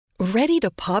Ready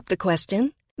to pop the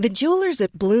question? The jewelers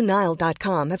at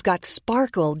BlueNile.com have got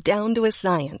sparkle down to a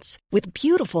science with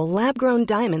beautiful lab-grown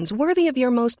diamonds worthy of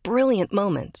your most brilliant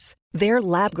moments. Their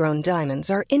lab-grown diamonds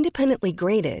are independently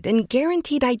graded and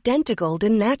guaranteed identical to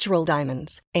natural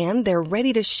diamonds, and they're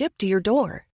ready to ship to your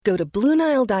door. Go to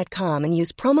BlueNile.com and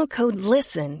use promo code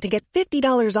LISTEN to get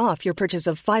 $50 off your purchase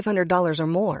of $500 or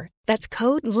more. That's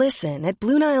code LISTEN at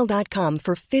BlueNile.com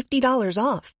for $50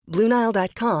 off.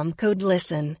 BlueNile.com, code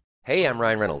LISTEN. Hey, I'm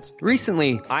Ryan Reynolds.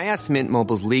 Recently, I asked Mint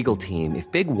Mobile's legal team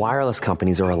if big wireless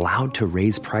companies are allowed to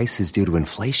raise prices due to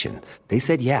inflation. They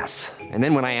said yes. And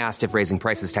then when I asked if raising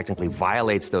prices technically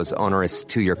violates those onerous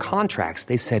two-year contracts,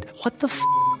 they said, "What the f***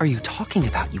 are you talking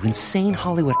about, you insane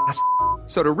Hollywood ass f-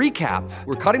 So to recap,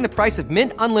 we're cutting the price of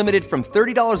Mint Unlimited from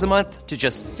 $30 a month to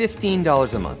just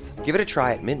 $15 a month. Give it a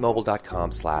try at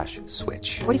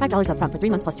mintmobile.com/switch. $45 up front for 3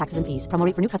 months plus taxes and fees. Promo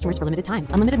rate for new customers for limited time.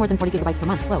 Unlimited more than 40 gigabytes per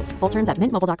month. Slows full terms at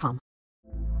mintmobile.com.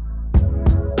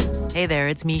 Hey there,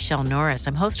 it's Michelle Norris.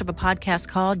 I'm host of a podcast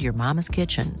called Your Mama's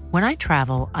Kitchen. When I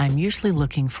travel, I'm usually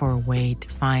looking for a way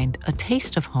to find a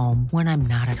taste of home when I'm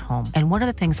not at home. And one of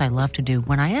the things I love to do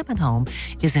when I am at home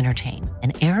is entertain.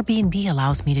 And Airbnb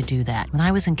allows me to do that. When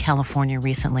I was in California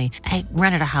recently, I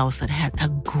rented a house that had a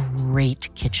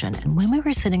great kitchen. And when we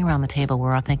were sitting around the table, we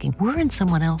were all thinking, we're in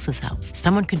someone else's house.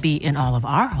 Someone could be in all of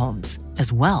our homes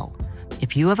as well.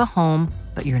 If you have a home,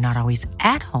 but you're not always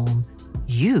at home,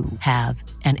 you have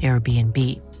an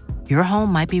Airbnb. Your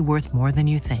home might be worth more than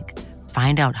you think.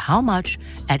 Find out how much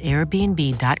at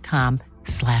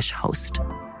airbnb.com/host.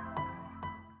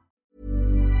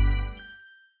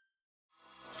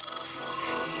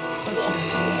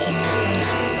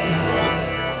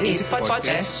 Esse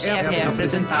podcast é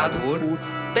apresentado por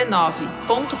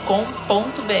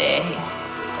b9.com.br.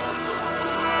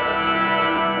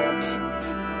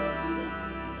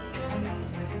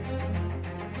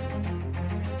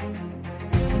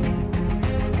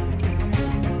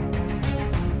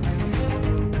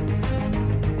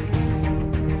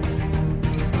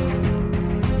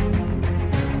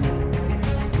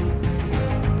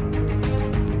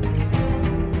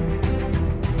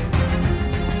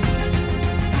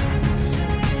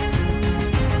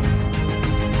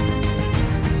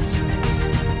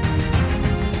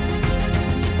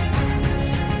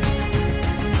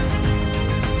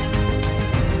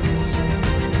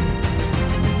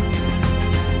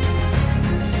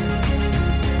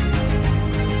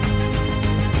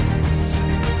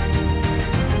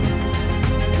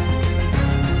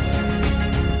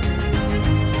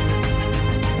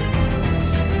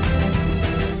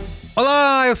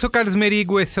 Olá, eu sou o Carlos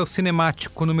Merigo, esse é o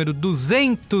Cinemático número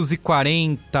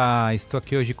 240. Estou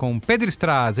aqui hoje com Pedro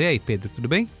Estraza. E aí, Pedro, tudo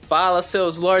bem? Fala,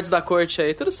 seus lords da corte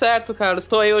aí. Tudo certo, Carlos?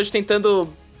 Estou aí hoje tentando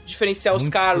diferenciar os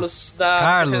Carlos da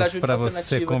Carlos para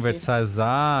você conversar, aqui.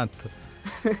 Exato.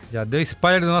 Já deu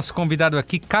spoiler do nosso convidado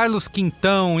aqui, Carlos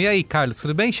Quintão. E aí, Carlos,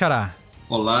 tudo bem, Xará?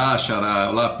 Olá, Xará.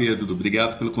 Olá, Pedro.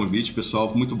 Obrigado pelo convite,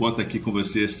 pessoal. Muito bom estar aqui com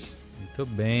vocês. Muito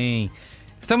bem.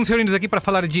 Estamos reunidos aqui para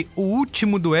falar de O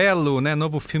Último Duelo, né?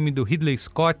 Novo filme do Ridley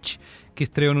Scott, que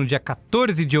estreou no dia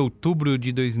 14 de outubro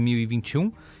de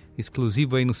 2021,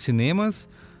 exclusivo aí nos cinemas.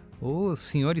 O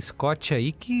senhor Scott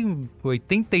aí, que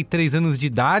 83 anos de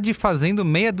idade, fazendo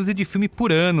meia dúzia de filme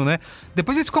por ano, né?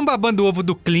 Depois eles ficam babando o ovo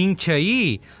do Clint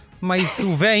aí, mas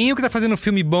o velhinho que tá fazendo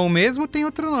filme bom mesmo tem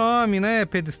outro nome, né,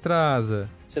 Pedro Estraza?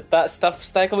 Você tá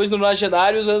acabando de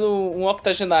nonagenário usando um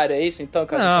octogenário, é isso então,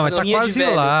 cara? Não, mas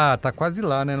tá quase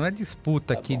lá, né? Não é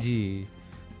disputa aqui bom.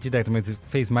 de década, mas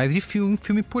fez mais de um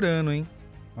filme por ano, hein?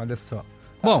 Olha só.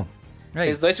 Bom,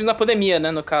 fez isso. 2 filmes na pandemia, né?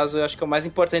 No caso, eu acho que é o mais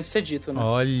importante ser dito, né?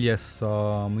 Olha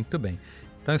só, muito bem.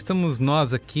 Então estamos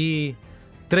nós aqui,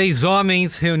 3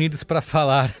 homens reunidos para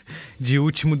falar de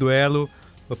Último Duelo.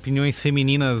 Opiniões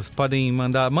femininas podem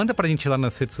manda pra gente lá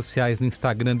nas redes sociais, no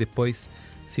Instagram depois,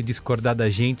 se discordar da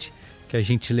gente, que a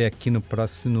gente lê aqui no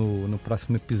próximo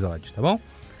episódio, tá bom?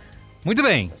 Muito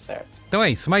bem. Tá certo. Então é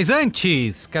isso. Mas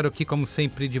antes, quero aqui, como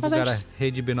sempre, divulgar a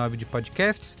rede B9 de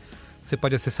podcasts. Você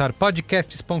pode acessar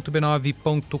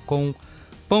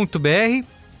podcasts.b9.com.br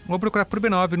ou procurar por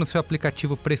B9 no seu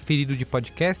aplicativo preferido de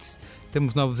podcasts.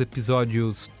 Temos novos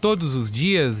episódios todos os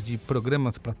dias de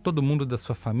programas para todo mundo da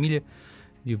sua família,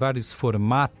 de vários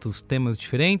formatos, temas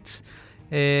diferentes.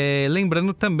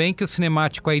 Lembrando também que o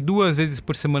Cinemático aí 2 vezes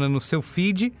por semana no seu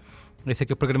feed. Esse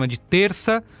aqui é o programa de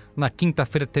terça. Na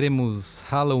quinta-feira teremos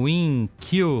Halloween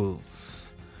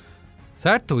Kills.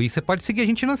 Certo? E você pode seguir a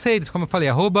gente nas redes, como eu falei,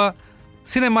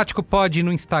 @CinemáticoPod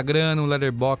no Instagram, no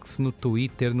Letterboxd, no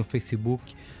Twitter, no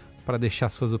Facebook, para deixar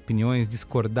suas opiniões,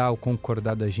 discordar ou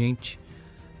concordar da gente.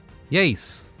 E é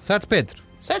isso. Certo, Pedro?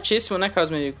 Certíssimo, né, Carlos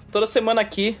Merigo? Toda semana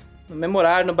aqui, no mesmo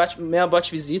horário, mesma bot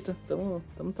visita.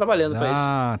 Estamos trabalhando pra isso.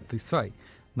 Exato, isso aí.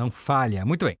 Não falha.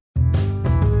 Muito bem.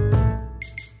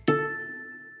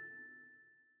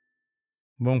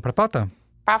 Vamos pra pauta?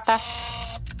 Pauta.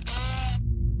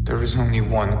 There is only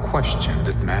one question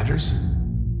that matters.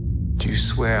 Do you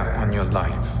swear on your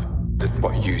life that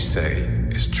what you say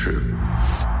is true?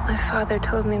 My father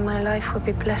told me my life would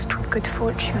be blessed with good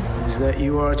fortune. Is that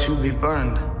you are to be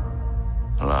burned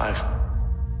alive?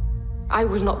 I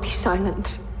will not be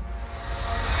silent.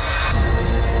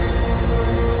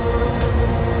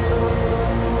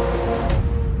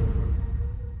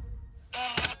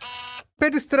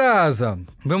 Pedro Estraza,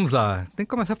 vamos lá. Tem que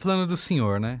começar falando do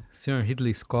senhor, né? Senhor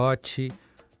Ridley Scott,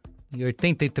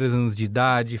 83 anos de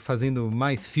idade, fazendo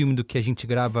mais filme do que a gente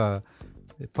grava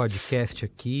podcast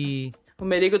aqui. O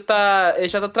Merigo ele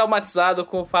já tá traumatizado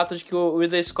com o fato de que o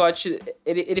Ridley Scott,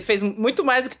 ele fez muito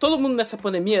mais do que todo mundo nessa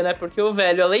pandemia, né? Porque o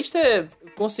velho, além de ter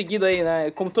conseguido aí,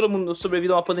 né? Como todo mundo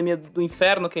sobreviveu a uma pandemia do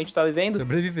inferno que a gente tá vivendo.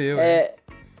 Sobreviveu,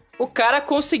 O cara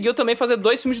conseguiu também fazer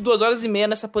 2 filmes de 2 horas e meia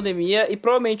nessa pandemia, e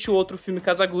provavelmente o outro filme,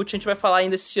 Kazaguchi, a gente vai falar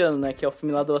ainda este ano, né? Que é o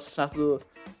filme lá do assassinato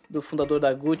do fundador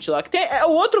da Gucci lá. Que é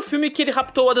o outro filme que ele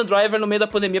raptou o Adam Driver no meio da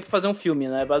pandemia pra fazer um filme,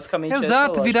 né? Basicamente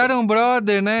Exato, viraram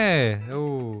brother, né?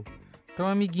 Então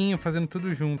amiguinho, fazendo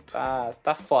tudo junto.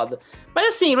 Tá foda. Mas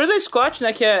assim, Ridley Scott,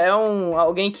 né? Que é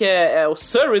alguém que é o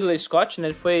Sir Ridley Scott, né?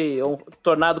 Ele foi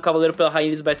tornado cavaleiro pela Rainha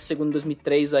Elizabeth II em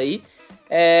 2003 aí.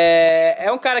 É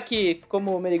um cara que,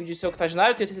 como o Merigo disse, é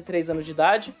octogenário, tem 83 anos de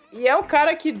idade. E é um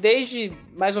cara que desde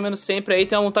mais ou menos sempre aí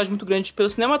tem uma vontade muito grande pelo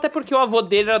cinema, até porque o avô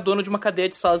dele era dono de uma cadeia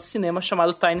de salas de cinema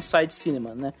chamada Tyneside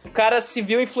Cinema, né? O cara se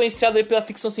viu influenciado aí pela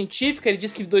ficção científica, ele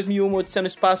disse que 2001, Odisseia no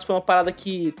Espaço, foi uma parada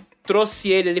que trouxe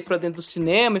ele ali pra dentro do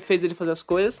cinema e fez ele fazer as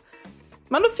coisas.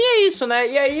 Mas no fim é isso, né?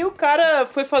 E aí o cara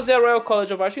foi fazer a Royal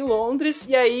College of Art em Londres,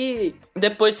 e aí,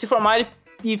 depois de se formar,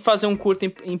 e fazer um curto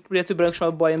em preto e branco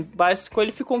chamado Boy and Bicycle,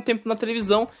 ele ficou um tempo na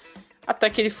televisão, até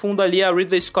que ele funda ali a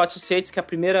Ridley Scott Associates, que é a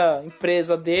primeira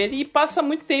empresa dele, e passa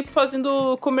muito tempo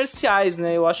fazendo comerciais,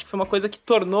 né? Eu acho que foi uma coisa que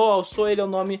alçou ele ao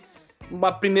nome,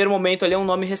 no primeiro momento ali, um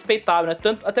nome respeitável, né?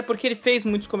 Até porque ele fez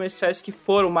muitos comerciais que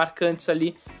foram marcantes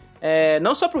ali,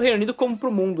 não só pro Reino Unido, como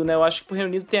pro mundo, né? Eu acho que pro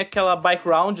Reino Unido tem aquela Bike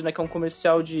Round, né? Que é um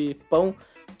comercial de pão,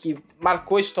 que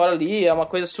marcou a história ali, é uma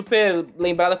coisa super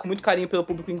lembrada com muito carinho pelo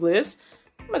público inglês.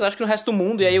 Mas acho que no resto do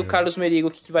mundo, e aí o Carlos Merigo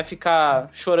que vai ficar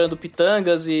chorando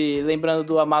pitangas e lembrando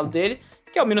do amado dele,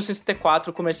 que é o 1974,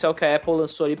 o comercial que a Apple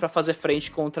lançou ali pra fazer frente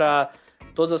contra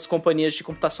todas as companhias de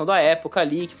computação da época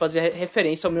ali, que fazia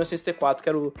referência ao 1974, que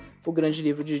era o grande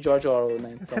livro de George Orwell,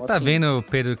 né? Então, você tá vendo,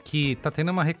 Pedro, que tá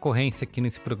tendo uma recorrência aqui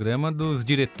nesse programa dos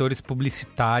diretores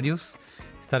publicitários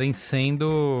estarem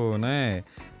sendo, né,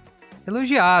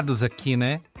 elogiados aqui,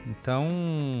 né? Então,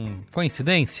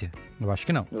 coincidência? Eu acho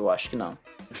que não. Eu acho que não.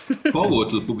 Qual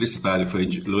outro publicitário foi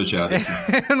elogiado aqui?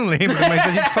 Eu não lembro, mas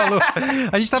a gente falou...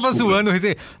 A gente tava zoando,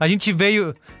 a gente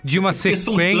veio de uma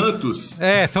sequência... São tantos.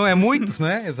 São muitos,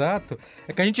 né? Exato.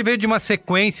 É que a gente veio de uma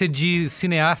sequência de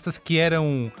cineastas que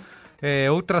eram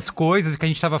outras coisas que a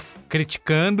gente tava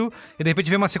criticando, e de repente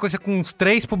veio uma sequência com uns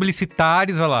 3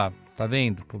 publicitários, olha lá. Tá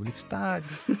vendo? Publicitário.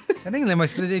 Eu nem lembro,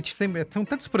 mas são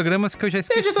tantos programas que eu já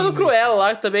esqueci. Tem todo Cruella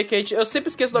lá também, que eu sempre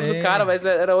esqueço o nome do cara, mas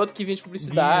era outro que vinha de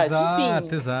publicidade.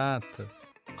 Enfim. Exato.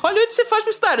 Hollywood se faz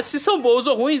publicitário. Se são bons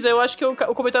ou ruins, eu acho que o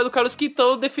comentário do Carlos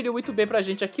Quintão definiu muito bem pra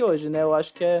gente aqui hoje, né? Eu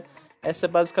acho que essa é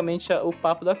basicamente o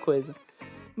papo da coisa.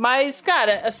 Mas,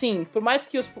 cara, assim, por mais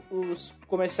que os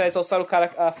comerciais alçaram o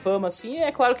cara a fama, assim,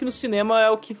 é claro que no cinema é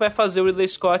o que vai fazer o Ridley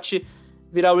Scott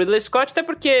virar o Ridley Scott, até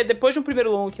porque depois de um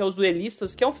primeiro longo, que é Os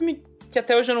Duelistas, que é um filme que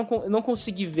até hoje eu não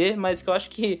consegui ver, mas que eu acho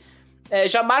que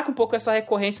já marca um pouco essa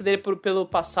recorrência dele pelo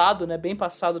passado, né, bem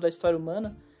passado da história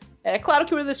humana. É claro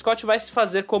que o Ridley Scott vai se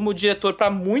fazer como diretor pra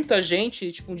muita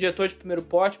gente, tipo um diretor de primeiro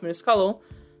porte, primeiro escalão,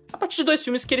 a partir de 2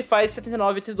 filmes que ele faz em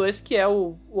 79 e 82, que é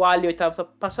o Alien, Oitavo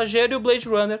Passageiro, e o Blade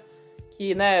Runner,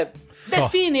 que, né,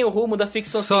 definem o rumo da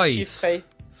ficção científica aí.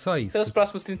 Só isso. Pelos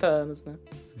próximos 30 anos, né?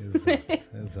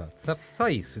 Exato. Só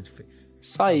isso ele fez.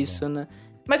 Só isso, né?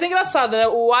 Mas é engraçado, né?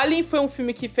 O Alien foi um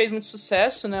filme que fez muito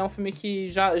sucesso, né? Um filme que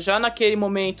já naquele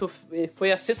momento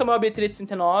foi a 6ª maior bilheteria de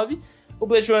 79. O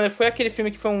Blade Runner foi aquele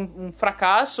filme que foi um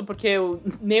fracasso, porque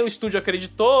nem o estúdio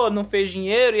acreditou, não fez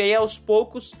dinheiro, e aí aos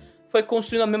poucos foi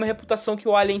construindo a mesma reputação que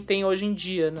o Alien tem hoje em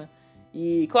dia, né?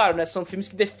 E, claro, né? São filmes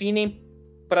que definem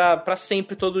pra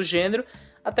sempre todo o gênero,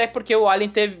 até porque o Alien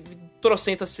teve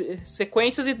trocentas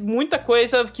sequências e muita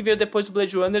coisa que veio depois do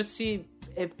Blade Runner se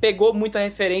pegou muita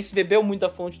referência, bebeu muita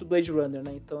fonte do Blade Runner,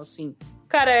 né? Então, assim, o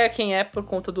cara é quem é por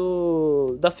conta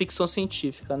da ficção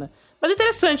científica, né? Mas é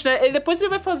interessante, né? Depois ele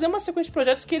vai fazer uma sequência de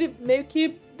projetos que ele meio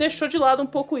que deixou de lado um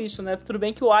pouco isso, né? Tudo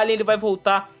bem que o Alien ele vai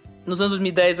voltar nos anos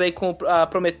 2010 aí com a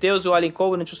Prometheus e o Alien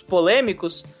Covenant, os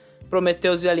polêmicos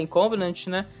Prometheus e Alien Covenant,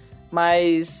 né?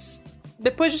 Mas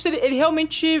depois disso ele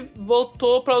realmente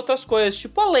voltou pra outras coisas,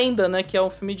 tipo A Lenda, né? Que é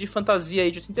um filme de fantasia aí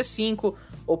de 85,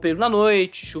 O Período na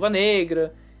Noite, Chuva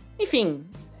Negra, enfim...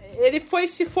 Ele foi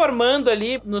se formando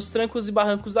ali nos trancos e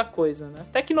barrancos da coisa, né?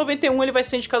 Até que em 91 ele vai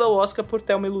ser indicado ao Oscar por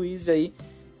Thelma e Louise aí,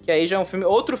 que aí já é um filme,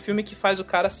 outro filme que faz o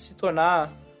cara se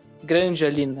tornar grande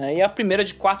ali, né? E é a primeira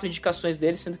de 4 indicações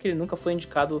dele, sendo que ele nunca foi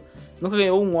indicado, nunca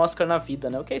ganhou um Oscar na vida,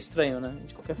 né? O que é estranho, né?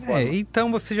 De qualquer forma.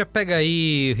 Então você já pega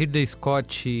aí, Ridley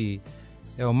Scott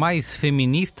é o mais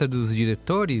feminista dos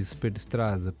diretores, Pedro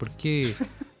Estraza, porque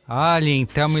Alien,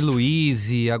 Thelma e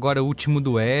Louise, agora O Último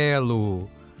Duelo...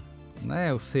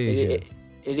 né? Ou seja...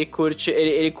 Ele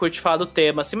curte falar do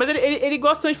tema, assim, mas ele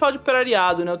gosta também de falar de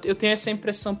operariado, né? Eu tenho essa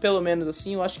impressão, pelo menos,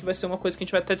 assim, eu acho que vai ser uma coisa que a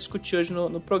gente vai até discutir hoje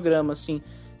no programa, assim.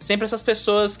 Sempre essas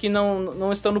pessoas que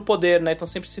não estão no poder, né? Estão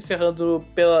sempre se ferrando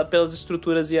pelas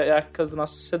estruturas hierárquicas da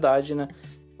nossa sociedade, né?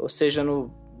 Ou seja,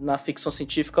 na ficção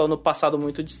científica ou no passado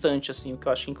muito distante, assim, o que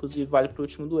eu acho que, inclusive, vale pro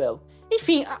Último Duelo.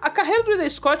 Enfim, a carreira do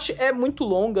Ridley Scott é muito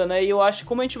longa, né? E eu acho que,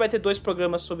 como a gente vai ter 2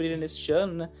 programas sobre ele neste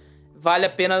ano, né? Vale a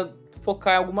pena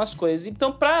focar em algumas coisas.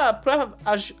 Então, pra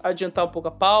adiantar um pouco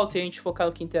a pauta e a gente focar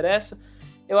no que interessa,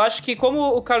 eu acho que, como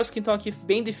o Carlos Quintão aqui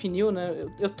bem definiu, né?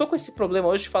 Eu tô com esse problema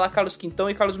hoje de falar Carlos Quintão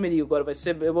e Carlos Merigo. Agora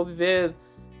eu vou viver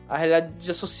a realidade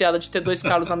desassociada de ter 2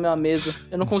 Carlos na mesma mesa.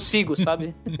 Eu não consigo,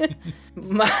 sabe?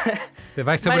 Você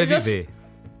vai sobreviver.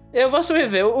 Eu vou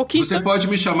sobreviver. O Quintão... Você pode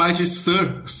me chamar de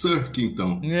Sir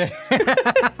Quintão.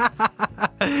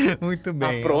 Muito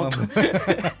bem. Pronto.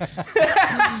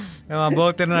 É uma boa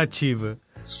alternativa.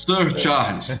 Sir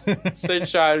Charles. Sir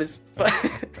Charles.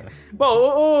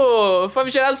 Bom, o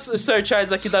famigerado Sir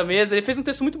Charles aqui da mesa, ele fez um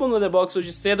texto muito bom no Letterboxd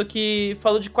hoje cedo que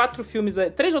falou de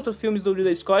 3 outros filmes do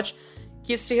Ridley Scott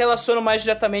que se relacionam mais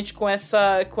diretamente com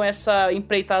essa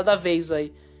empreitada da vez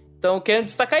aí. Então, querendo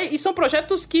destacar, e são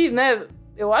projetos que, né,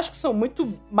 eu acho que são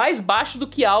muito mais baixos do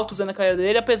que altos na carreira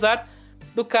dele, apesar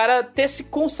do cara ter se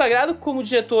consagrado como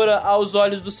diretora aos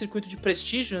olhos do circuito de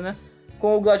prestígio, né?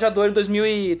 Com o Gladiador em 2000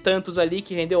 e tantos ali,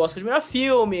 que rendeu o Oscar de melhor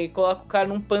filme, coloca o cara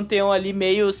num panteão ali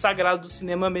meio sagrado do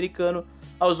cinema americano,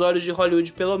 aos olhos de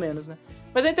Hollywood, pelo menos, né?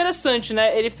 Mas é interessante,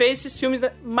 né? Ele fez esses filmes,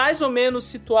 né, mais ou menos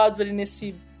situados ali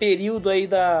nesse período aí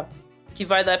que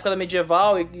vai da época da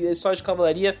medieval e a história de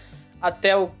cavalaria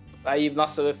até o... Aí,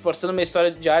 nossa, forçando uma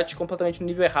história de arte completamente no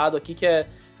nível errado aqui, que é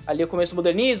ali o começo do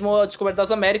modernismo, a descoberta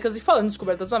das Américas, e falando de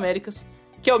descoberta das Américas,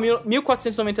 que é o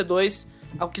 1492,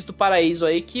 A Conquista do Paraíso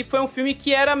aí, que foi um filme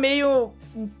que era meio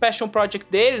um passion project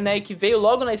dele, né, e que veio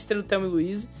logo na estrela do Thelma e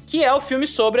Louise, que é o filme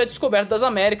sobre a descoberta das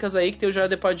Américas aí, que tem o Gerard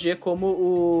Depardieu como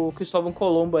o Cristóvão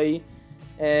Colombo aí,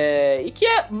 e que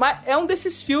é um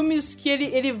desses filmes que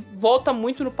ele volta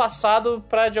muito no passado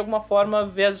pra, de alguma forma,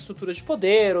 ver as estruturas de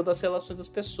poder ou das relações das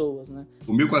pessoas, né?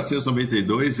 O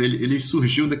 1492, ele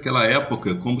surgiu naquela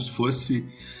época como se fosse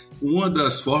uma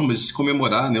das formas de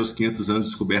comemorar, né, os 500 anos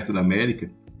de descoberta da América.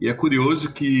 E é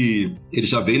curioso que ele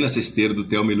já veio nessa esteira do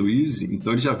Thelma e Louise,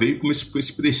 então ele já veio com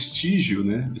esse prestígio,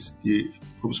 né?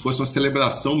 Como se fosse uma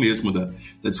celebração mesmo da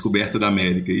descoberta da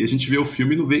América. E a gente vê o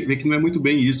filme e vê que não é muito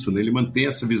bem isso, né? Ele mantém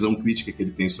essa visão crítica que ele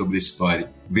tem sobre a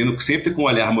história, vendo sempre com um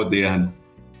olhar moderno.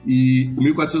 E o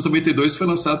 1492 foi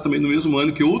lançado também no mesmo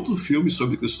ano que outro filme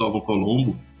sobre Cristóvão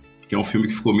Colombo, que é um filme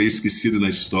que ficou meio esquecido na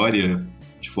história,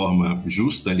 de forma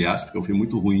justa, aliás, porque é um filme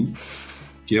muito ruim,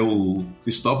 que é o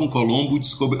Cristóvão Colombo,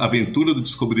 Aventura do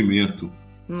Descobrimento.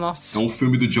 Nossa. É um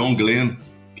filme do John Glenn,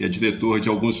 que é diretor de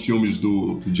alguns filmes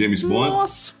do James Bond.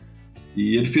 Nossa.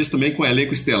 E ele fez também com o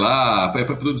elenco estelar, a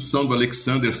produção do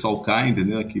Alexander Salkind,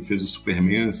 né, que fez o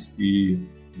Superman, e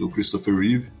do Christopher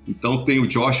Reeve. Então tem o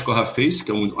Josh Corraface,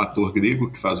 que é um ator grego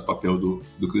que faz o papel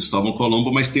do Cristóvão Colombo,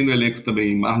 mas tem no elenco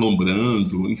também Marlon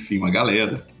Brando, enfim, uma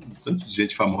galera, tanta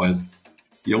gente famosa.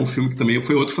 E é um filme que também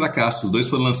foi outro fracasso. Os dois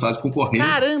foram lançados concorrendo.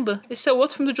 Caramba, esse é o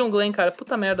outro filme do John Glenn, cara.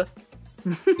 Puta merda.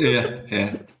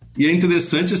 E é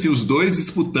interessante, assim, os dois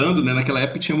disputando, né? Naquela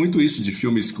época tinha muito isso, de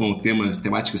filmes com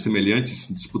temáticas semelhantes,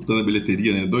 disputando a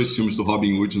bilheteria, né? 2 filmes do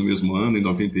Robin Hood no mesmo ano, em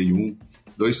 91.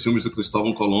 2 filmes do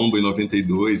Cristóvão Colombo, em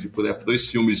 92. E por aí, 2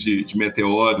 filmes de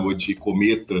meteoro ou de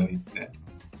cometa, né?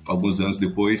 Alguns anos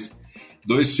depois.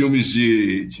 2 filmes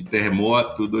de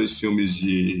terremoto, 2 filmes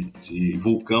de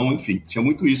vulcão, enfim. Tinha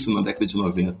muito isso na década de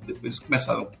 90. Depois eles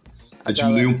começaram a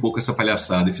diminuir um pouco essa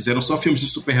palhaçada. E fizeram só filmes de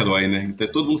super-herói, né? Então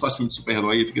todo mundo faz filme de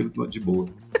super-herói e fica de boa.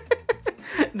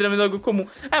 Denominador comum.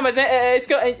 Mas é isso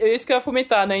que eu ia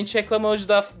comentar, né? A gente reclama hoje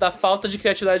da falta de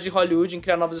criatividade de Hollywood em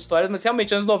criar novas histórias, mas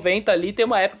realmente, anos 90 ali, tem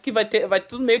uma época que vai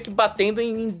tudo meio que batendo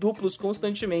em duplos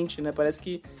constantemente, né? Parece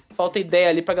que falta ideia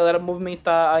ali pra galera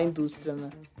movimentar a indústria, né?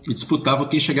 E disputava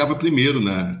quem chegava primeiro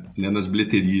nas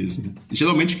bilheterias, né? E,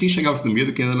 geralmente quem chegava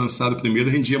primeiro, quem era lançado primeiro,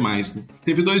 rendia mais, né?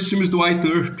 Teve 2 filmes do White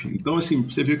Earp, então assim,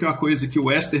 você viu que é uma coisa que o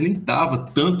western nem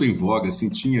tava tanto em voga, assim,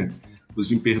 tinha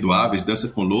Os Imperdoáveis, Dança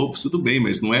com Lobos, tudo bem,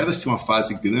 mas não era assim uma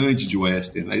fase grande de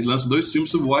western. Aí lança 2 filmes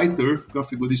sobre o White Earp, que é uma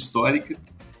figura histórica,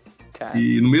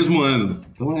 e no mesmo ano.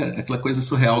 Então é aquela coisa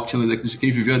surreal que tinha na década de...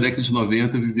 Quem viveu a década de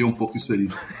 90 viveu um pouco isso aí.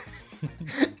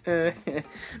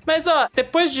 Mas,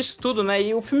 depois disso tudo, né,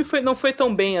 e o filme não foi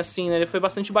tão bem assim, né, ele foi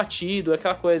bastante batido,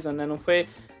 aquela coisa, né, não foi...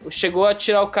 Chegou a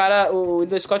tirar o cara, o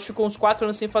Ridley Scott ficou uns 4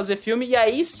 anos sem fazer filme, e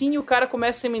aí sim o cara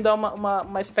começa a emendar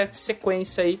uma espécie de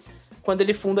sequência aí, quando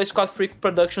ele funda a Scott Free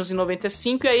Productions em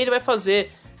 95, e aí ele vai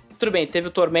fazer... Tudo bem, teve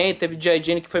o Tormento, teve o G.I.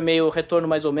 Jane, que foi meio retorno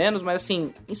mais ou menos, mas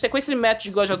assim, em sequência ele mete de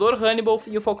Gladiador, Hannibal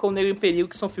e o Falcão Negro em Perigo,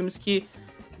 que são filmes que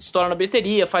estouram na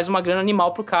bilheteria, faz uma grana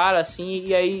animal pro cara, assim,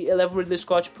 e aí eleva o Ridley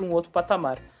Scott pra um outro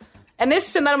patamar. É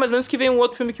nesse cenário, mais ou menos, que vem um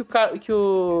outro filme que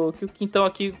o Quintão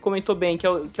aqui comentou bem, que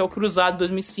é o Cruzado,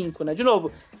 2005, né? De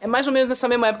novo, é mais ou menos nessa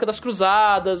mesma época das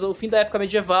Cruzadas, o fim da época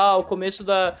medieval, o começo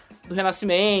do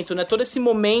Renascimento, né? Todo esse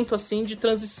momento, assim, de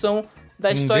transição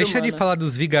da história humana. Deixa de falar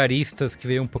dos Vigaristas, que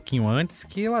veio um pouquinho antes,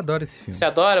 que eu adoro esse filme. Você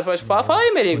adora? Pode falar? Fala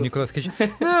aí, Merigo. O Nicolas Cage.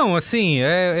 Não, assim,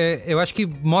 eu acho que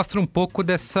mostra um pouco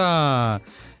dessa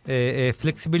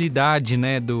flexibilidade,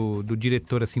 né, do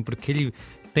diretor, assim, porque ele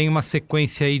tem uma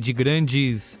sequência aí de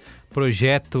grandes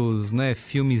projetos, né,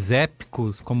 filmes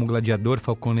épicos, como Gladiador,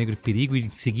 Falcão Negro e Perigo, e em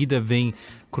seguida vem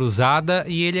Cruzada,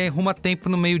 e ele arruma tempo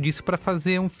no meio disso para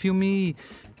fazer um filme,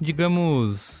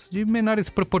 digamos, de menores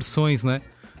proporções, né?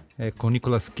 Com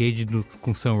Nicolas Cage,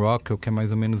 com Sam Rockwell, que é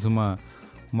mais ou menos uma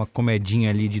comedinha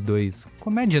ali de 2...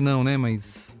 Comédia não, né?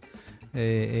 Mas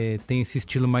tem esse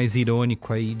estilo mais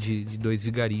irônico aí de 2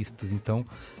 vigaristas. Então,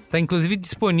 tá inclusive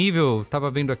disponível,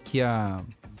 tava vendo aqui a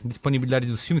disponibilidade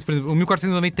dos filmes. Por exemplo, o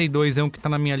 1492 é um que tá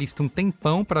na minha lista um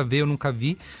tempão pra ver, eu nunca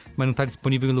vi, mas não tá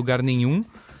disponível em lugar nenhum.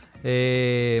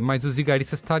 Mas Os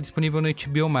Vigaristas tá disponível no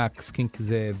HBO Max, quem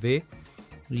quiser ver.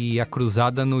 E A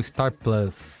Cruzada no Star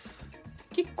Plus.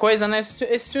 Que coisa, né?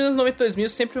 Esses filmes dos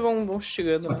 92 sempre vão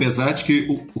chegando. Né? Apesar de que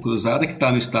o Cruzada que tá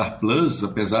no Star Plus,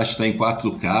 apesar de estar em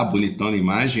 4K, bonitão na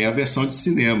imagem, é a versão de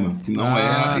cinema, que não é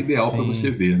a ideal para você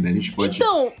ver, né? A gente pode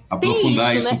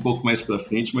aprofundar isso, né? Um pouco mais pra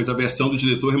frente, mas a versão do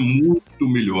diretor é muito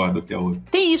melhor do que a outra.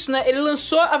 Tem isso, né? Ele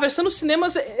lançou a versão dos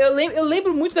cinemas, eu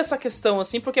lembro muito dessa questão,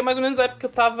 assim, porque é mais ou menos a época que eu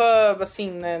tava, assim,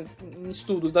 né, em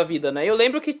estudos da vida, né? Eu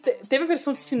lembro que teve a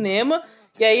versão de cinema.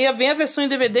 E aí vem a versão em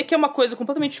DVD, que é uma coisa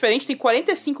completamente diferente, tem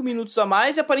 45 minutos a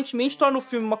mais e aparentemente torna o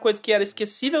filme uma coisa que era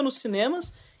esquecível nos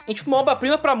cinemas. E, tipo, uma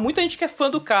obra-prima pra muita gente que é fã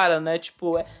do cara, né?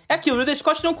 Tipo, é aquilo, o Ridley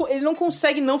Scott ele não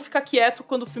consegue não ficar quieto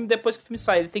depois que o filme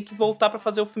sai. Ele tem que voltar pra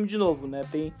fazer o filme de novo, né?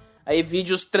 Tem aí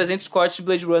vídeos, 300 cortes de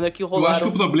Blade Runner que rolaram. Eu acho que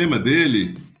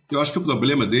o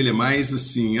problema dele é mais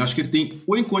assim, eu acho que ele tem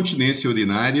ou incontinência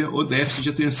urinária ou déficit de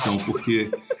atenção,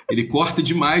 porque ele corta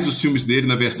demais os filmes dele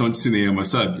na versão de cinema,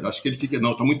 sabe? Acho que ele fica,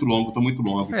 tá muito longo.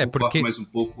 Então, corta mais um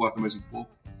pouco.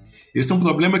 Esse é um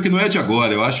problema que não é de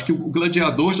agora, eu acho que o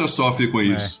Gladiador já sofre com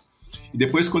isso. E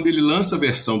depois, quando ele lança a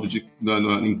versão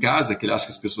em casa, que ele acha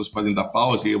que as pessoas podem dar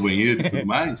pausa e ir ao banheiro e tudo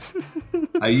mais,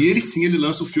 aí ele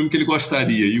lança o filme que ele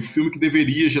gostaria, e o filme que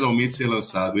deveria geralmente ser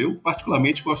lançado. Eu,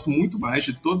 particularmente, gosto muito mais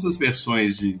de todas as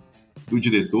versões do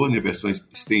diretor, né, versões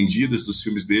estendidas dos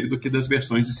filmes dele, do que das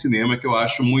versões de cinema, que eu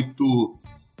acho muito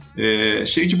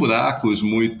cheio de buracos,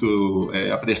 muito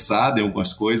apressado em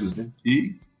algumas coisas, né?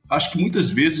 E acho que muitas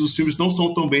vezes os filmes não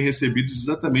são tão bem recebidos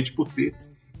exatamente por ter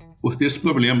esse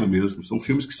problema mesmo. São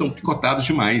filmes que são picotados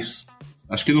demais.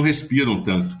 Acho que não respiram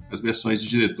tanto. As versões de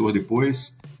diretor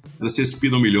depois, elas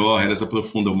respiram melhor, elas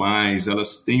aprofundam mais,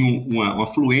 elas têm uma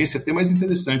fluência até mais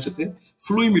interessante, até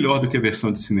flui melhor do que a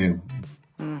versão de cinema.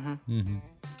 Uhum.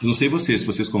 Eu não sei se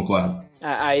vocês concordam.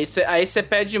 Aí você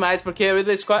pede demais, porque o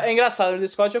Ridley Scott... É engraçado, o Ridley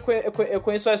Scott eu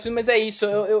conheço o filme, mas é isso.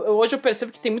 Hoje eu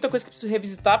percebo que tem muita coisa que eu preciso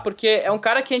revisitar, porque é um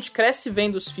cara que a gente cresce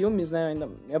vendo os filmes, né?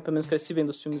 Eu, pelo menos, cresci vendo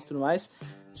os filmes e tudo mais.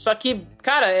 Só que,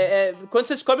 cara, quando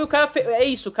você descobre, o cara...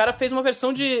 o cara fez uma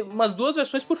versão de... umas 2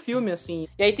 versões por filme, assim.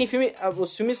 E aí tem filme...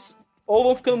 Os filmes ou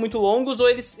vão ficando muito longos, ou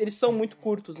eles são muito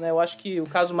curtos, né? Eu acho que o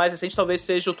caso mais recente talvez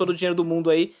seja o Todo o Dinheiro do Mundo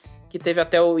aí, que teve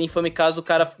até o infame caso do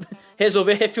cara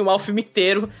resolver refilmar o filme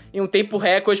inteiro em um tempo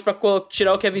recorde pra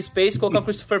tirar o Kevin Spacey, colocar o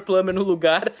Christopher Plummer no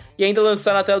lugar e ainda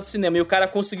lançar na tela do cinema. E o cara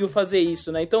conseguiu fazer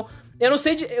isso, né? Então, eu não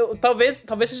sei...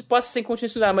 talvez possa ser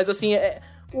incondicional, mas assim...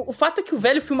 O fato é que o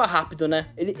velho filma rápido, né?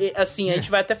 Assim, a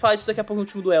gente vai até falar isso daqui a pouco no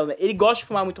último duelo, né? Ele gosta de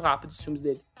filmar muito rápido os filmes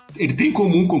dele. Ele tem em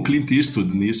comum com o Clint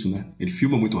Eastwood nisso, né? Ele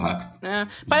filma muito rápido.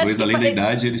 Os dois, além da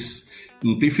idade, eles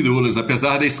não têm firulas,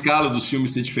 apesar da escala dos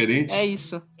filmes ser diferente. É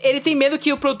isso. Ele tem medo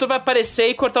que o produtor vai aparecer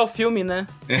e cortar o filme, né?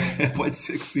 Pode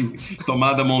ser que sim.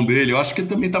 Tomar da mão dele. Eu acho que ele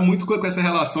também tá muito com essa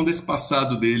relação desse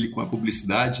passado dele com a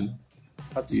publicidade, né?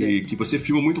 Pode ser. E que você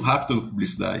filma muito rápido na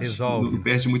publicidade. Resolve. Não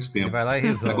perde muito tempo. Ele vai lá e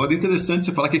resolve. Agora é interessante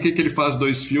você falar que ele faz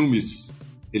 2 filmes,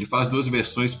 ele faz 2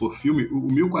 versões por filme. O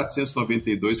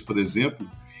 1492, por exemplo,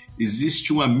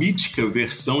 existe uma mítica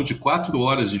versão de 4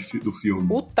 horas do filme.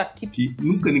 Puta que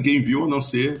nunca ninguém viu, a não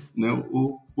ser, né,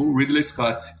 o Ridley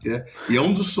Scott. E é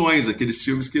um dos sonhos, aqueles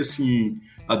filmes que, assim,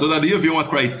 adoraria ver uma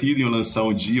Criterion lançar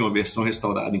um dia uma versão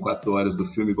restaurada em 4 horas do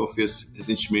filme, igual fez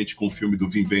recentemente com o filme do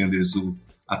Wim Wenders,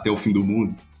 Até o Fim do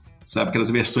Mundo. Sabe,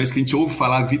 aquelas versões que a gente ouve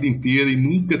falar a vida inteira e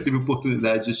nunca teve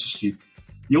oportunidade de assistir.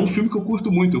 E é um filme que eu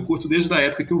curto muito, eu curto desde a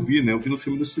época que eu vi, né? Eu vi no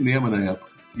filme no cinema na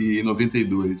época, em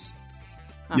 92.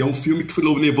 E é um filme que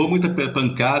levou muita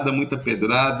pancada, muita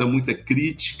pedrada, muita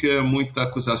crítica, muita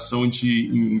acusação de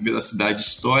inveracidade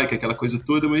histórica, aquela coisa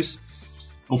toda, mas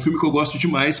é um filme que eu gosto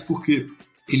demais porque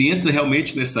ele entra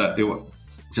realmente nessa... Eu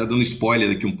já dando spoiler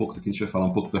aqui um pouco do que a gente vai falar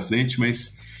um pouco pra frente,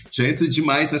 mas já entra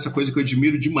demais nessa coisa que eu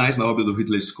admiro demais na obra do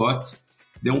Ridley Scott.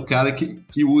 É um cara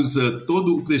que usa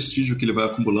todo o prestígio que ele vai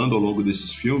acumulando ao longo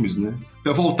desses filmes, né,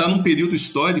 para voltar num período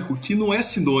histórico que não é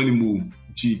sinônimo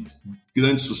de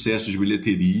grande sucesso de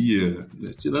bilheteria,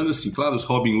 né? Tirando, assim, claro, os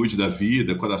Robin Hood da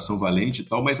vida, Coração Valente e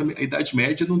tal, mas a Idade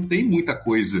Média não tem muita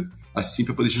coisa assim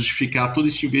para poder justificar todo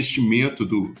esse investimento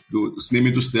do cinema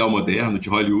industrial moderno, de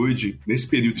Hollywood, nesse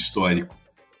período histórico.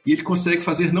 E ele consegue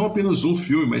fazer não apenas um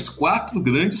filme, mas 4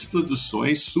 grandes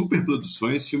produções,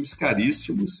 superproduções, filmes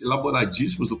caríssimos,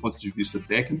 elaboradíssimos do ponto de vista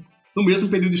técnico, no mesmo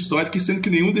período histórico, sendo que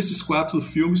nenhum desses 4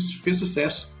 filmes fez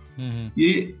sucesso.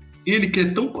 E ele, que é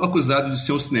tão acusado de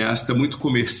ser um cineasta muito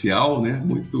comercial, né,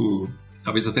 muito,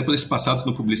 talvez até por esse passado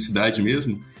na publicidade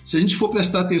mesmo, se a gente for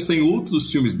prestar atenção em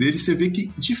outros filmes dele, você vê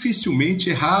que dificilmente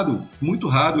é raro, muito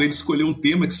raro, ele escolher um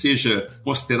tema que seja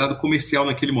considerado comercial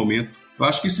naquele momento. Eu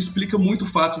acho que isso explica muito o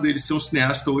fato dele ser um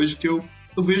cineasta hoje que eu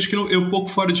vejo que é um pouco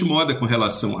fora de moda com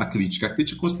relação à crítica. A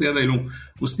crítica considera ele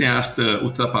um cineasta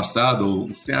ultrapassado, ou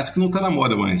um cineasta que não está na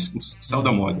moda mais, saiu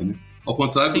da moda, né? Ao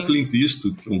contrário do Clint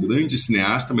Eastwood, que é um grande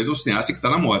cineasta, mas é um cineasta que está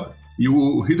na moda. E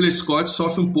o Ridley Scott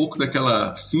sofre um pouco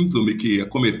daquela síndrome que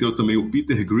acometeu também o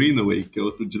Peter Greenaway, que é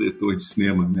outro diretor de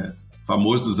cinema, né,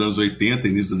 famoso dos anos 80,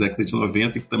 início da década de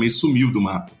 90, que também sumiu do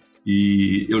mapa.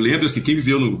 E eu lembro, assim, quem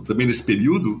viveu também nesse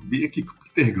período, via que o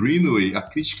Peter Greenaway, a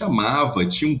crítica amava,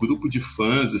 tinha um grupo de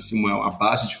fãs, assim, uma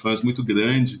base de fãs muito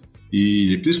grande.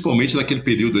 E principalmente naquele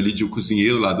período ali de O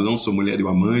Cozinheiro, Ladrão, Sua Mulher e o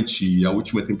Amante e A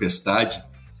Última Tempestade.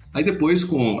 Aí depois,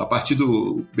 a partir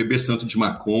do Bebê Santo de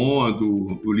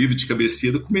Macondo, O Livro de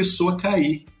Cabeceira, começou a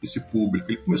cair esse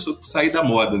público. Ele começou a sair da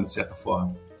moda, de certa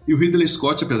forma. E o Ridley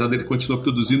Scott, apesar dele continuar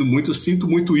produzindo muito, eu sinto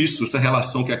muito isso, essa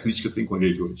relação que a crítica tem com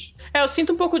ele hoje. Eu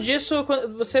sinto um pouco disso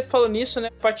quando você falou nisso, né?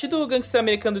 A partir do Gangster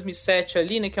Americano 2007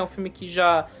 ali, né? Que é um filme que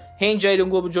já rende a ele um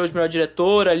Globo de Ouro de melhor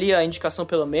diretor, ali a indicação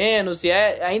pelo menos, e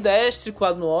ainda é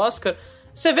circulado no Oscar.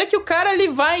 Você vê que o cara, ele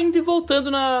vai indo e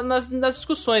voltando nas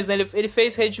discussões, né? Ele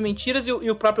fez Rei de Mentiras e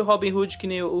o próprio Robin Hood, que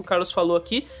nem o Carlos falou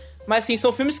aqui. Mas, assim,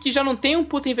 são filmes que já não tem um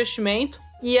puta investimento.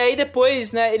 E aí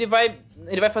depois, né, ele vai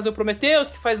fazer o Prometheus,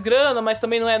 que faz grana, mas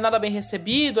também não é nada bem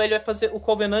recebido. Aí ele vai fazer o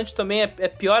Covenant também, é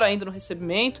pior ainda no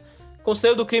recebimento.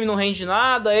 Conselho do Crime não rende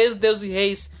nada. Êxodo, Deus e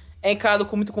Reis é encarado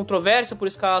com muita controvérsia por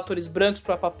escalar atores brancos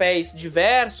para papéis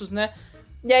diversos, né?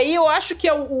 E aí eu acho que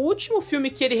o último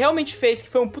filme que ele realmente fez, que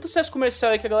foi um puta sucesso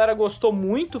comercial e que a galera gostou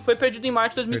muito, foi Perdido em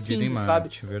Marte 2015, Perdido em sabe?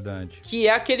 Marte, verdade. Que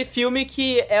é aquele filme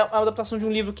que é uma adaptação de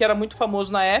um livro que era muito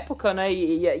famoso na época, né?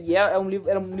 E era um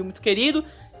livro muito querido.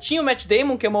 Tinha o Matt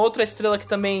Damon, que é uma outra estrela que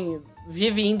também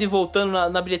vive indo e voltando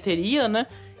na bilheteria, né?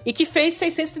 E que fez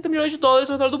 630 milhões de dólares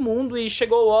ao redor do mundo e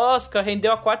chegou ao Oscar,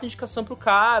 rendeu a 4ª indicação pro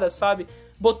cara, sabe?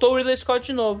 Botou o Ridley Scott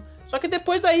de novo. Só que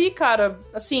depois daí, cara,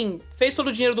 assim, fez todo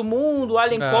o dinheiro do mundo,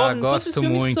 Alien Covenant, todos esses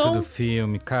filmes gosto muito do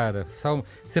filme, cara.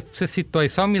 Você citou aí,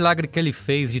 só o milagre que ele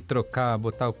fez de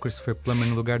botar o Christopher Plummer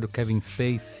no lugar do Kevin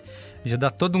Spacey, já dá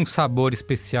todo um sabor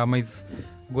especial, mas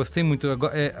gostei muito.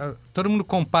 Todo mundo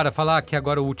compara, fala que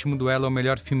agora o Último Duelo é o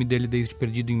melhor filme dele desde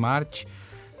Perdido em Marte,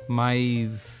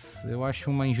 mas eu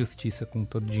acho uma injustiça com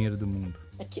todo o dinheiro do mundo.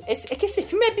 É que esse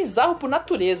filme é bizarro por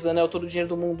natureza, né? O Todo o Dinheiro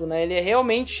do Mundo, né? Ele é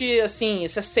realmente, assim,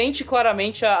 você sente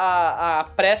claramente a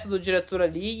pressa do diretor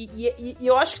ali. E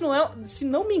eu acho que não é, se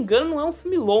não me engano, não é um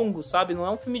filme longo, sabe? Não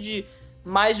é um filme de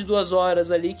mais de 2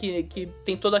 horas ali que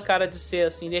tem toda a cara de ser,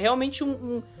 assim. Ele é realmente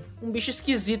um um bicho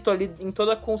esquisito ali em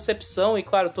toda a concepção e,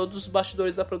 claro, todos os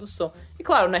bastidores da produção. E,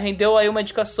 claro, né, rendeu aí uma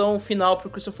indicação final pro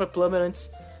Christopher Plummer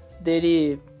antes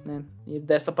dele, né, ir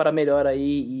desta para melhor aí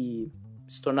e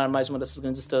se tornar mais uma dessas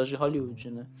grandes estrelas de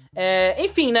Hollywood, né.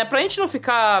 Enfim, né, pra gente não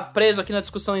ficar preso aqui na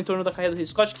discussão em torno da carreira do Ridley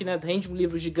Scott, que, né, rende um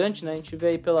livro gigante, né, a gente vê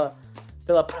aí pela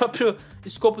próprio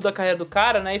escopo da carreira do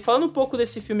cara, né, e falando um pouco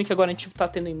desse filme que agora a gente tá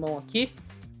tendo em mão aqui,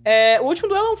 O Último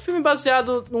Duelo é um filme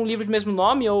baseado num livro de mesmo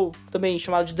nome, ou também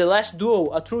chamado de The Last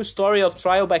Duel, A True Story of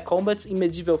Trial by Combat in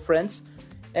Medieval France,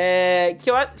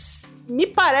 que me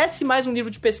parece mais um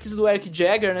livro de pesquisa do Eric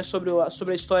Jagger, né, sobre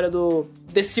a história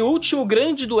desse último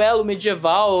grande duelo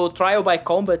medieval, Trial by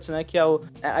Combat, né, que é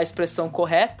a expressão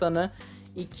correta, né,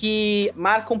 e que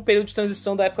marca um período de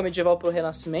transição da época medieval para o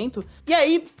Renascimento. E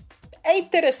aí, é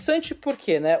interessante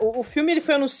porque, né, o filme ele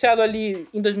foi anunciado ali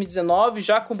em 2019,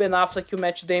 já com o Ben Affleck e o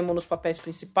Matt Damon nos papéis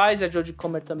principais, e a Jodie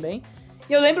Comer também.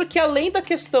 E eu lembro que além da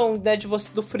questão, né,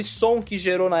 do frisson que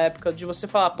gerou na época, de você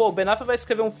falar, pô, o Ben Affleck vai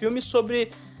escrever um filme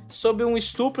sobre um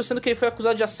estupro, sendo que ele foi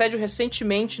acusado de assédio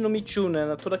recentemente no Me Too,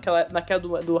 né, naquela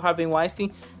do Harvey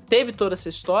Weinstein, teve toda essa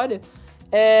história.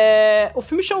 O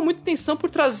filme chamou muita atenção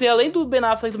por trazer, além do Ben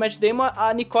Affleck e do Matt Damon,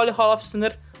 a Nicole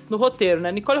Holofcener no roteiro,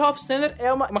 né? Nicole Holofcener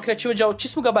é uma criativa de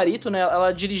altíssimo gabarito, né?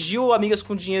 Ela dirigiu Amigas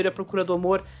com Dinheiro e A Procura do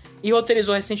Amor e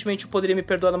roteirizou recentemente o Poderia Me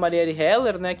Perdoar, da Marielle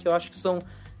Heller, né? Que eu acho que são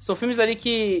filmes ali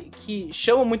que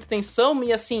chamam muita atenção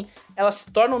e, assim, ela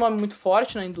se torna um nome muito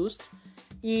forte na indústria.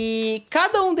 E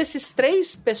cada um desses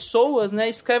 3 pessoas, né,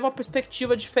 escreve uma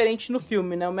perspectiva diferente no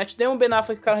filme, né? O Matt Damon e o Ben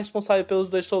Affleck ficaram responsáveis pelos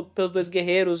dois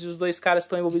guerreiros e os 2 caras que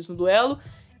estão envolvidos no duelo.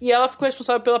 E ela ficou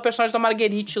responsável pela personagem da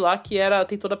Marguerite lá, que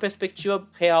tem toda a perspectiva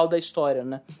real da história,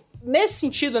 né? Nesse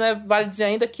sentido, né, vale dizer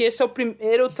ainda que esse é o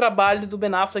primeiro trabalho do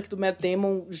Ben Affleck e do Matt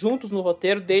Damon juntos no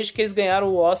roteiro, desde que eles ganharam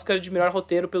o Oscar de melhor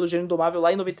roteiro pelo Gênio Indomável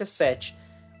lá em 97.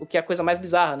 O que é a coisa mais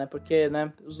bizarra, né? Porque,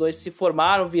 né, os dois se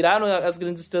formaram, viraram as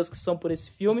grandes estrelas que são por esse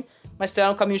filme, mas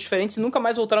trilharam caminhos diferentes e nunca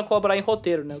mais voltaram a colaborar em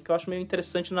roteiro, né? O que eu acho meio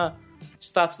interessante na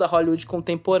status da Hollywood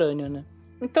contemporânea, né?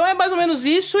 Então é mais ou menos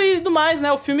isso e do mais,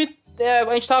 né? O filme...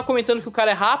 a gente tava comentando que o cara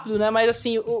é rápido, né? Mas,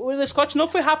 assim, o Ridley Scott não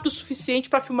foi rápido o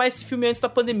suficiente pra filmar esse filme antes da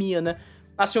pandemia, né?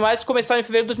 As filmagens começaram em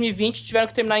fevereiro de 2020, tiveram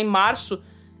que terminar em março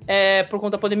por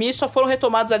conta da pandemia e só foram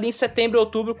retomadas ali em setembro e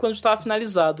outubro, quando estava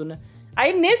finalizado, né?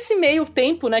 Aí, nesse meio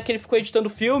tempo, né, que ele ficou editando o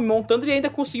filme, montando, ele ainda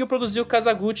conseguiu produzir o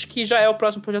Kazaguchi, que já é o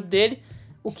próximo projeto dele,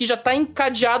 o que já tá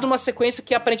encadeado numa sequência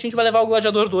que aparentemente vai levar ao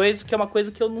Gladiador 2, que é uma coisa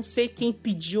que eu não sei quem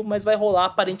pediu, mas vai rolar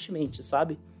aparentemente,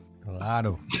 sabe?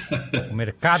 Claro. O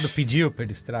mercado pediu pra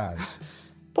eles trazerem.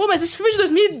 Pô, mas esse filme é de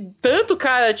 2000 e tanto,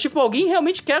 cara. Tipo, alguém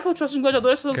realmente quer que eu tivesse um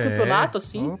Gladiador do campeonato,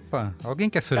 assim? Opa, alguém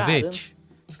quer sorvete?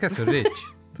 Caramba. Você quer sorvete?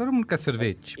 Todo mundo quer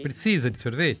sorvete. Precisa de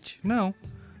sorvete? Não.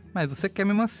 Mas você quer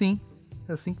mesmo assim.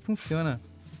 É assim que funciona.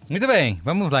 Muito bem,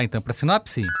 vamos lá então pra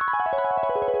sinopse.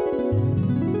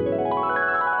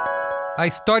 A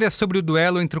história sobre o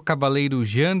duelo entre o cavaleiro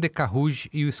Jean de Carrouge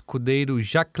e o escudeiro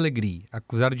Jacques Legris,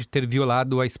 acusado de ter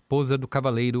violado a esposa do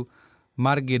cavaleiro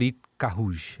Marguerite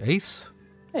Carrouge. É isso?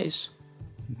 É isso.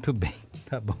 Muito bem,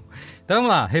 tá bom. Então vamos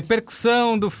lá,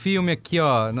 repercussão do filme aqui,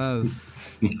 ó, nas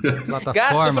plataformas.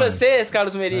 Gasta francês,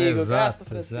 Carlos Merigo, gasta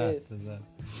francês.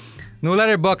 Exato. No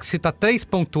Letterboxd tá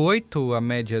 3.8, a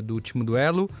média do Último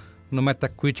Duelo. No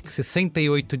Metacritic,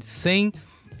 68 de 100.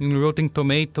 No Rotten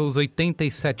Tomatoes,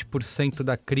 87%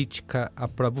 da crítica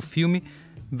aprova o filme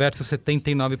versus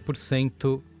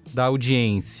 79% da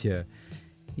audiência.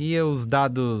 E os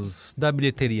dados da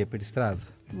bilheteria,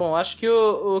 Peristraza? Bom, acho que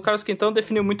o Carlos Quintão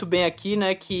definiu muito bem aqui,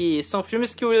 né, que são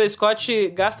filmes que o Ridley Scott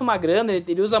gasta uma grana,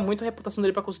 ele usa muito a reputação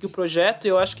dele pra conseguir o projeto, e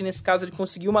eu acho que nesse caso ele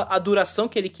conseguiu a duração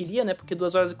que ele queria, né, porque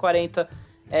 2 horas e 40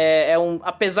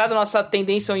 apesar da nossa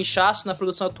tendência ao inchaço na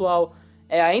produção atual,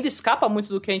 ainda escapa muito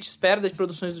do que a gente espera das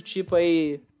produções do tipo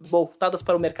aí, voltadas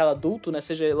para o mercado adulto, né,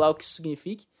 seja lá o que isso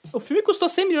signifique. O filme custou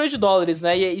 $100 milhões,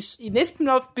 né, e nesse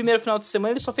primeiro final de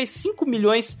semana ele só fez 5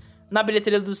 milhões na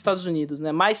bilheteria dos Estados Unidos,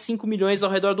 né? Mais 5 milhões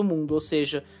ao redor do mundo, ou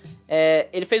seja,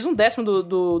 ele fez 1/10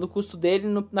 do custo dele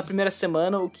na primeira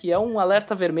semana, o que é um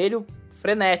alerta vermelho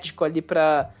frenético ali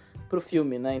pro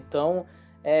filme, né? Então,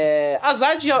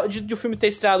 azar de o filme ter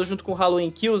estreado junto com Halloween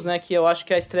Kills, né? Que eu acho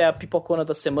que é a estreia pipocona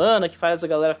da semana, que faz a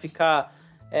galera ficar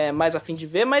mais a fim de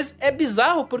ver, mas é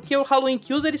bizarro porque o Halloween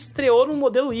Kills ele estreou num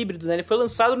modelo híbrido, né? Ele foi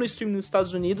lançado no streaming nos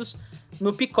Estados Unidos,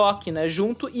 no Peacock, né,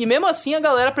 junto, e mesmo assim a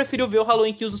galera preferiu ver o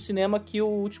Halloween Kills no cinema que o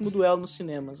Último Duelo nos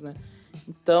cinemas, né.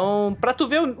 Então, pra tu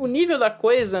ver o nível da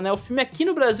coisa, né, o filme aqui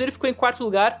no Brasil ele ficou em 4º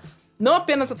lugar, não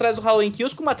apenas atrás do Halloween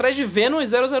Kills, como atrás de Venom e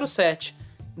 007.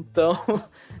 Então,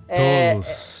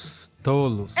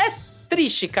 Tolos.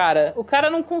 triste, cara. O cara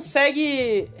não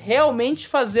consegue realmente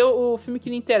fazer o filme que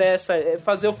lhe interessa.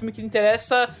 Fazer o filme que lhe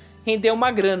interessa render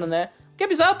uma grana, né? O que é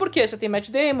bizarro porque você tem Matt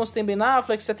Damon, você tem Ben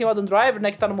Affleck, você tem o Adam Driver,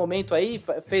 né? Que tá no momento aí,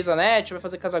 fez a Net, vai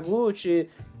fazer Kazaguchi,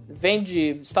 vem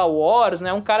de Star Wars,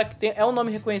 né? Um cara que é um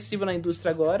nome reconhecível na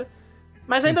indústria agora.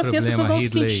 Mas ainda assim as pessoas não se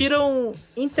sentiram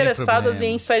interessadas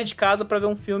em sair de casa pra ver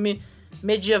um filme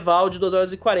medieval de 2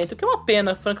 horas e 40, o que é uma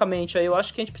pena, francamente. Aí eu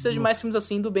acho que a gente precisa de mais filmes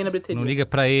assim do bem na bilheteria. Não liga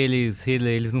pra eles,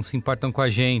 Ridley, eles não se importam com a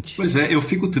gente. Pois é, eu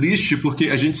fico triste porque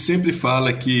a gente sempre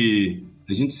fala que...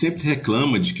 A gente sempre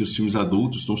reclama de que os filmes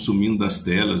adultos estão sumindo das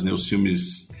telas, né? Os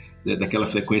filmes daquela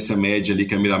frequência média ali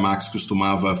que a Miramax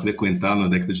costumava frequentar na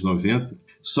década de 90.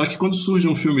 Só que quando surge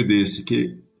um filme desse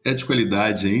que é de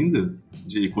qualidade ainda,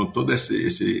 com todo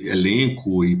esse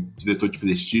elenco e diretor de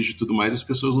prestígio e tudo mais, as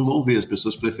pessoas não vão ver, as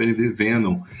pessoas preferem ver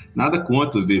Venom. Nada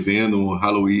contra ver Venom,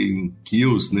 Halloween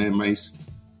Kills, né? Mas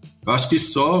eu acho que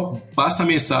só passa a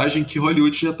mensagem que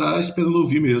Hollywood já está esperando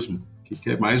ouvir mesmo, que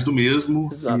quer mais do mesmo.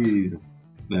 Exato.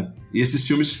 E esses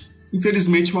filmes,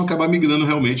 infelizmente, vão acabar migrando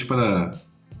realmente para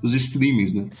os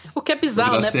streamings, né? O que é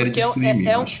bizarro, né? Porque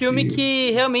é um filme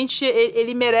que realmente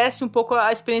ele merece um pouco a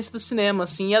experiência do cinema,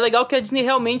 assim. E é legal que a Disney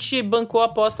realmente bancou a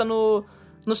aposta no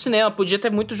cinema. Podia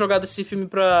ter muito jogado esse filme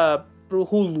pro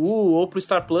Hulu ou pro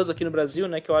Star Plus aqui no Brasil,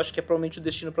 né? Que eu acho que é provavelmente o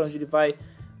destino pra onde ele vai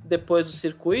depois do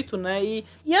circuito, né?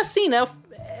 E assim, né?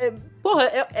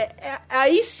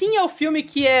 Aí sim é o filme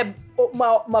que é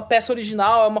uma peça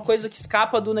original, é uma coisa que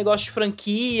escapa do negócio de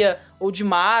franquia ou de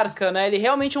marca, né? Ele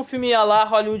realmente é um filme à la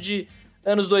Hollywood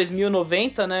anos 2000,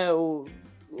 90, né?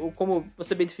 Como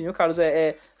você bem definiu, Carlos,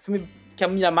 é filme que a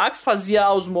Miramax fazia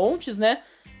aos montes, né?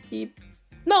 E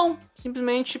não,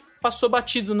 simplesmente passou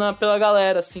batido pela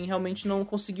galera, assim, realmente não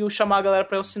conseguiu chamar a galera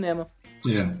pra ir ao cinema.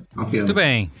 Uma pena. Muito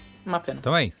bem. Uma pena.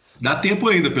 Então é isso. Dá tempo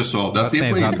ainda, pessoal, dá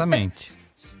tempo ainda. Exatamente.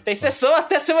 Tem sessão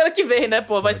até semana que vem, né,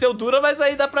 pô? Vai ser o dura, mas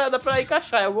aí dá pra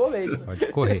encaixar em algum momento. Pode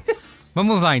correr.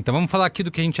 Vamos lá, então. Vamos falar aqui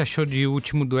do que a gente achou de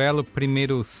Último Duelo.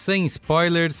 Primeiro, sem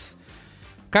spoilers.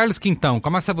 Carlos Quintão,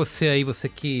 começa você aí. Você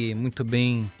que muito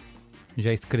bem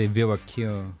já escreveu aqui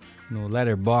no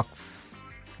Letterboxd.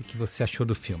 O que você achou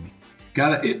do filme?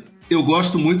 Cara, eu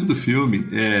gosto muito do filme.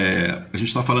 A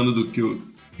gente tá falando do que o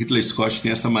Ridley Scott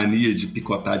tem essa mania de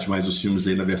picotar demais os filmes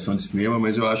aí na versão de cinema,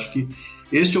 mas eu acho que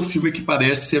este é o filme que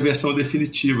parece ser a versão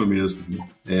definitiva mesmo.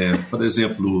 Por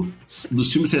exemplo,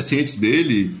 nos filmes recentes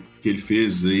dele, que ele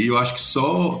fez aí, eu acho que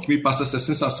só que me passa essa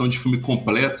sensação de filme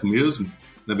completo mesmo,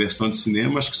 na versão de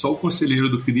cinema, acho que só O Conselheiro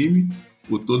do Crime,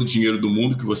 o Todo o Dinheiro do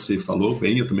Mundo, que você falou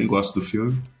bem, eu também gosto do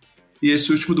filme, e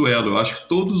esse Último Duelo. Eu acho que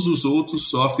todos os outros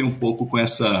sofrem um pouco com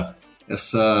essa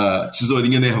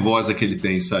tesourinha nervosa que ele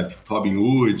tem, sabe? Robin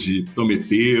Hood,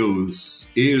 Prometheus,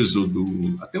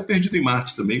 Êxodo, até o Perdido em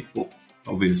Marte também, pouco.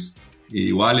 Talvez.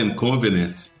 E o Alien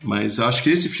Covenant. Mas acho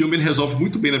que esse filme ele resolve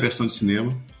muito bem na versão de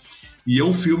cinema. E é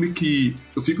um filme que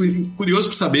eu fico curioso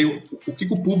para saber o que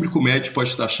o público médio pode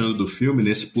estar achando do filme,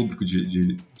 nesse público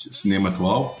de cinema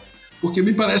atual. Porque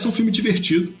me parece um filme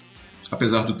divertido.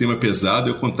 Apesar do tema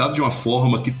pesado, é contado de uma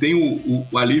forma que tem o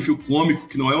alívio cômico,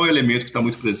 que não é um elemento que está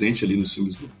muito presente ali nos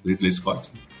filmes do Ridley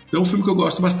Scott. Então é um filme que eu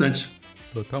gosto bastante.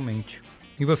 Totalmente.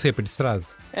 E você, Pedro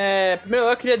Straza? Primeiro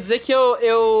eu queria dizer que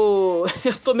eu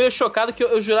tô meio chocado, que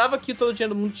eu jurava que Todo o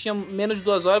Dinheiro do Mundo tinha menos de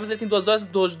 2 horas, mas ele tem 2 horas e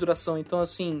 12 de duração. Então,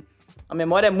 assim, a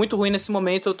memória é muito ruim nesse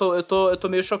momento, eu tô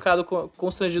meio chocado,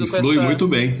 constrangido com essa... Flui muito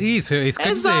bem. Isso que eu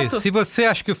quero dizer. Se você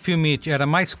acha que o filme era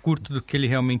mais curto do que ele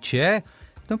realmente é,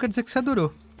 então quer dizer que você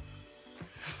adorou.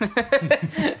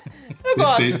 Eu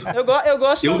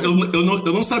gosto.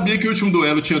 Eu não sabia que o Último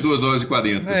Duelo tinha 2 horas e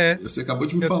 40. Você acabou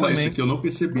de me falar também. Isso aqui, eu não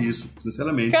percebi isso,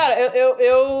 sinceramente. Cara,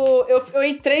 eu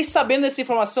entrei sabendo dessa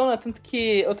informação, né? Tanto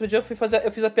que outro dia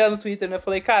eu fiz a piada no Twitter, né? Eu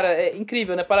falei, cara, é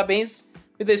incrível, né? Parabéns,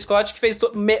 Ridley Scott, que fez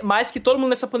mais que todo mundo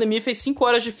nessa pandemia, fez 5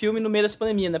 horas de filme no meio dessa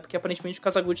pandemia, né? Porque aparentemente o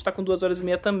Kazaguchi tá com 2 horas e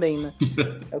meia também, né?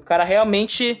 O cara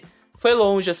realmente foi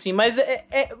longe, assim. Mas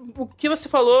o que você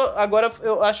falou agora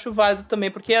eu acho válido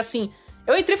também, porque, assim,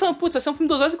 eu entrei falando, putz, vai ser um filme de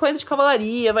 2 horas e 40 de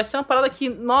cavalaria, vai ser uma parada que,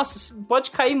 nossa, pode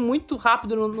cair muito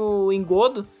rápido no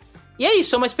engodo. E é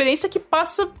isso, é uma experiência que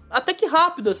passa até que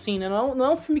rápido, assim, né? Não é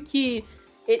um filme que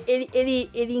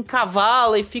ele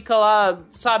encavala e fica lá,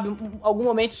 sabe, algum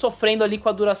momento sofrendo ali com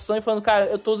a duração e falando, cara,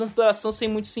 eu tô usando essa duração sem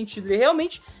muito sentido. Ele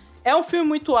realmente é um filme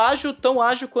muito ágil, tão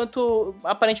ágil quanto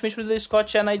aparentemente o Ridley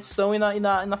Scott é na edição e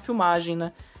na filmagem,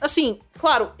 né? Assim,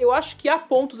 claro, eu acho que há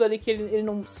pontos ali que ele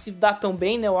não se dá tão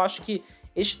bem, né? Eu acho que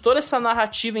toda essa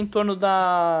narrativa em torno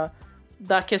da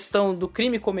questão do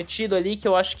crime cometido ali, que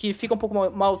eu acho que fica um pouco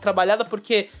mal trabalhada,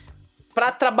 porque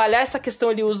pra trabalhar essa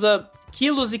questão ele usa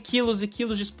quilos e quilos e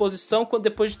quilos de exposição,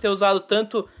 depois de ter usado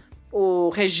tanto o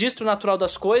registro natural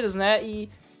das coisas, né?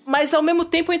 Mas ao mesmo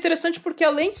tempo é interessante porque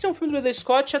além de ser um filme do Ridley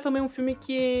Scott, é também um filme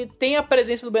que tem a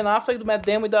presença do Ben Affleck, do Matt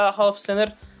Damon e da Holly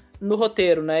Sandler no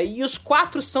roteiro, né? E os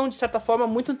 4 são, de certa forma,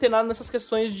 muito antenados nessas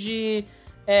questões de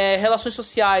relações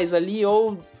sociais ali,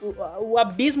 ou o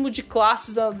abismo de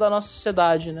classes da nossa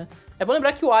sociedade, né? É bom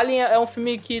lembrar que o Alien é um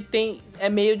filme que é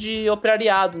meio de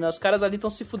operariado, né? Os caras ali estão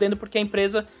se fudendo porque a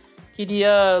empresa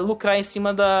queria lucrar em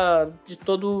cima de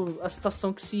toda a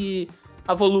situação que se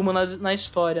avoluma na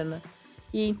história, né?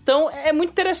 E então é muito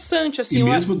interessante, assim... E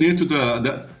mesmo dentro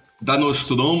da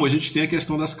Nostromo, a gente tem a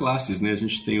questão das classes, né? A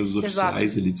gente tem os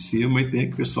oficiais ali de cima e tem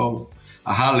o pessoal,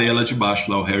 a ralé lá de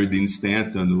baixo, lá o Harry Dean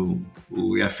Stanton,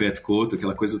 o Yaphet Kotto,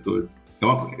 aquela coisa toda.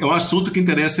 É um assunto que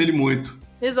interessa ele muito.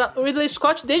 Exato. O Ridley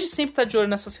Scott desde sempre tá de olho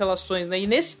nessas relações, né? E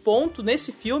nesse ponto,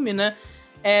 nesse filme, né?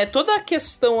 Toda a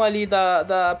questão ali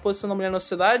da posição da mulher na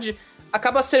sociedade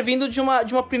acaba servindo de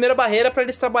uma primeira barreira para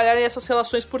eles trabalharem essas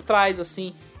relações por trás,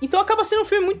 assim. Então acaba sendo um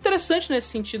filme muito interessante nesse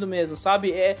sentido mesmo,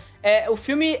 sabe? O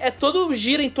filme todo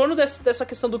gira em torno dessa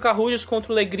questão do Carruthers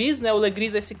contra o Legris, né? O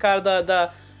Legris é esse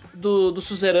cara dos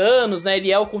suzeranos, né?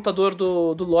 Ele é o contador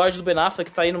do Lorde do Ben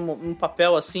Affleck, que tá aí num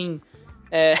papel, assim...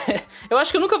 eu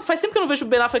acho que faz tempo que eu não vejo o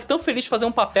Ben Affleck tão feliz de fazer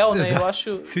um papel, né? Eu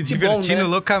acho se divertindo bom, né?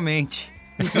 loucamente.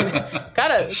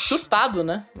 Cara, surtado,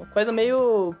 né? Uma coisa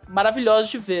meio maravilhosa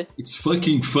de ver. It's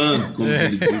fucking fun, como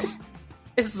ele diz.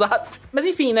 Exato. Mas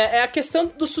enfim, né? É a questão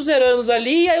dos suzeranos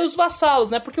ali e aí os vassalos,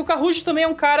 né? Porque o Carruthers também é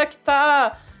um cara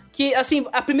que, assim,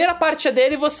 a primeira parte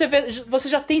dele, você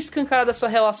já tem escancarado essa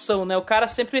relação, né? O cara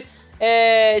sempre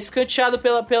é escanteado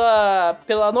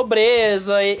pela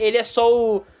nobreza, ele é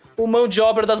só o mão de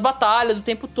obra das batalhas o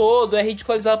tempo todo, é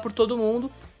ridicularizado por todo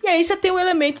mundo. E aí você tem o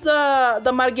elemento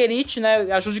da Marguerite,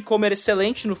 né? A Judy Comer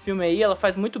excelente no filme aí, ela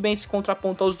faz muito bem esse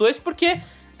contraponto aos dois, porque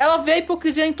ela vê a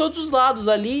hipocrisia em todos os lados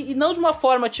ali, e não de uma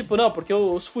forma tipo, não, porque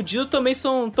os fudidos também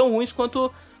são tão ruins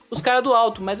quanto os caras do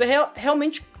alto, mas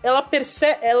realmente ela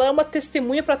é uma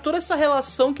testemunha pra toda essa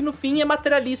relação que no fim é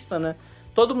materialista, né?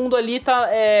 Todo mundo ali tá...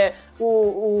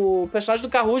 o personagem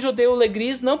do Carruthers odeia o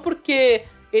Legris não porque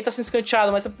ele tá sendo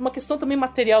escanteado, mas é uma questão também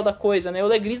material da coisa, né? O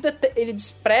Legris, ele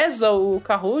despreza o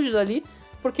Carruthers ali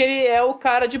porque ele é o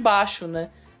cara de baixo, né?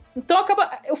 Então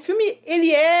o filme,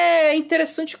 ele é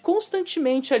interessante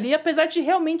constantemente ali, apesar de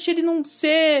realmente ele não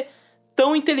ser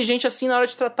tão inteligente assim na hora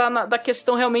de tratar da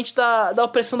questão realmente da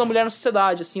opressão da mulher na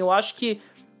sociedade, assim. Eu acho que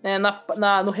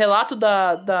no relato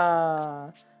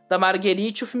da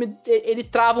Marguerite, o filme, ele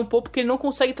trava um pouco porque ele não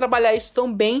consegue trabalhar isso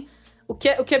tão bem, o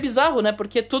que é bizarro, né?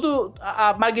 Porque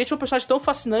a Marguerite é um personagem tão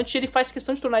fascinante e ele faz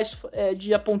questão de tornar isso,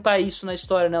 de apontar isso na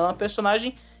história, né? Ela é uma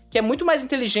personagem que é muito mais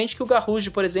inteligente que o Carruthers,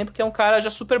 por exemplo, que é um cara já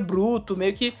super bruto,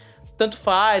 meio que tanto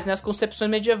faz, né? As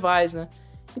concepções medievais, né?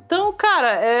 Então,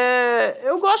 cara,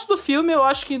 eu gosto do filme, eu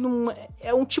acho que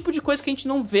é um tipo de coisa que a gente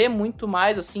não vê muito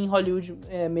mais, assim, em Hollywood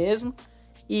mesmo,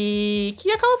 e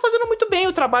que acaba fazendo muito bem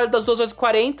o trabalho das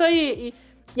 2h40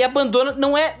 e abandona,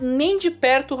 não é nem de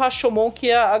perto o Rashomon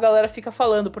que a galera fica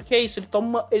falando, porque é isso, ele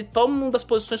toma uma das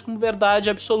posições como verdade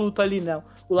absoluta ali, né?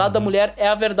 O lado da mulher é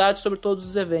a verdade sobre todos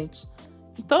os eventos.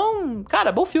 Então, cara,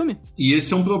 bom filme. E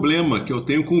esse é um problema que eu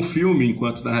tenho com o filme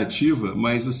enquanto narrativa,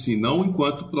 mas assim, não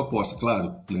enquanto proposta,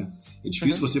 claro, né? É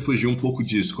difícil você fugir um pouco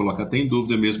disso, colocar até em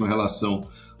dúvida mesmo a relação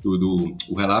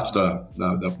o relato da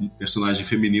personagem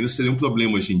feminina seria um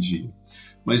problema hoje em dia.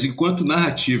 Mas enquanto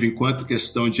narrativa, enquanto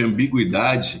questão de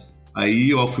ambiguidade,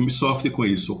 aí o filme sofre com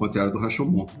isso, ao contrário do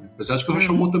Rashomon. Apesar de que o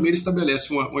Rashomon também ele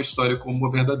estabelece uma história como uma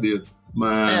verdadeira,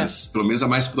 mas pelo menos a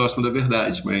mais próxima da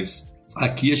verdade, mas...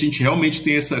 Aqui a gente realmente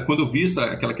tem essa... Quando eu vi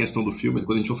aquela questão do filme,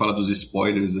 quando a gente for falar dos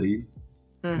spoilers aí,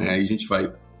 né, aí a gente vai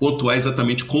pontuar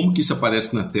exatamente como que isso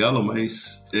aparece na tela,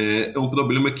 mas é um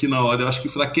problema que na hora eu acho que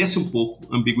enfraquece um pouco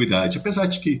a ambiguidade. Apesar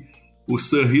de que o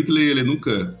Sir Ridley, ele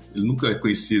nunca é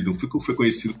conhecido, foi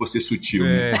conhecido por ser sutil.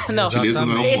 Né? Não,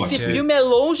 não é um esse filme é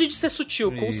longe de ser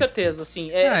sutil, com certeza. Assim,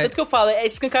 tanto que eu falo, é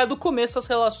escancarado do começo as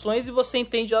relações e você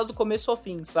entende elas do começo ao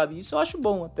fim, sabe? Isso eu acho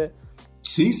bom até.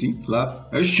 Sim, claro.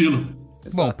 É o estilo.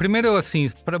 Exato. Bom, primeiro, assim,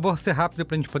 vou ser rápido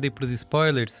pra gente poder ir pros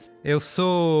spoilers. Eu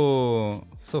sou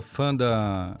fã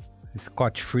da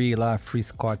Scott Free lá, Free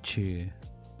Scott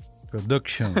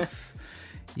Productions.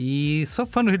 E sou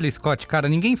fã do Ridley Scott, cara.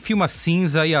 Ninguém filma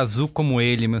cinza e azul como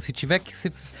ele, meu. Se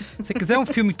você quiser um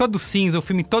filme todo cinza, um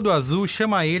filme todo azul,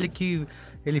 chama ele que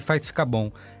ele faz ficar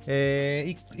bom.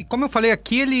 E como eu falei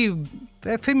aqui, ele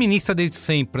é feminista desde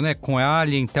sempre, né? Com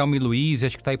Alien, Thelma e Louise,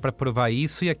 acho que tá aí pra provar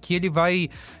isso. E aqui ele vai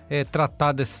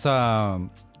tratar dessa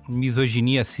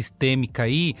misoginia sistêmica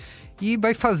aí e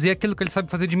vai fazer aquilo que ele sabe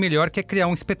fazer de melhor, que é criar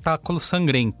um espetáculo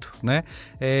sangrento, né?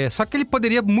 Só que ele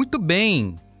poderia muito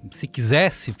bem se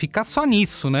quisesse, ficar só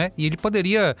nisso, né? E ele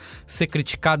poderia ser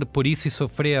criticado por isso e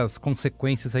sofrer as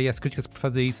consequências aí, as críticas por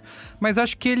fazer isso. Mas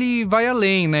acho que ele vai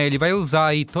além, né? Ele vai usar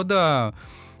aí toda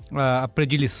a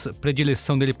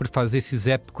predileção dele por fazer esses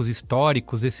épicos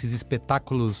históricos, esses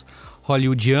espetáculos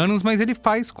hollywoodianos, mas ele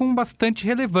faz com bastante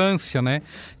relevância, né?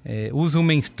 Usa o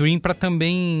mainstream para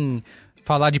também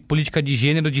falar de política de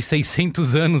gênero de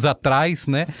 600 anos atrás,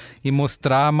 né? E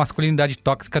mostrar a masculinidade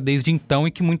tóxica desde então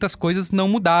e que muitas coisas não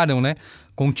mudaram, né?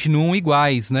 Continuam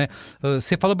iguais, né?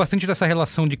 Você falou bastante dessa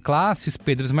relação de classes,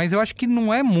 Pedro, mas eu acho que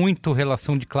não é muito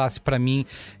relação de classe para mim.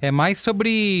 É mais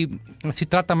sobre... Se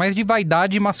trata mais de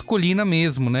vaidade masculina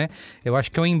mesmo, né? Eu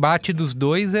acho que o embate dos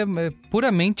dois é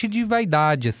puramente de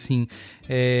vaidade, assim.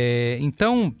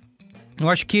 Então, eu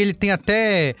acho que ele tem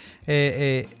até...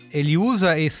 ele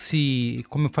usa esse,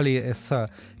 como eu falei,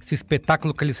 esse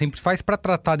espetáculo que ele sempre faz para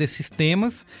tratar desses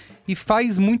temas e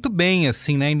faz muito bem,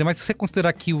 assim, né? Ainda mais se você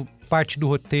considerar que parte do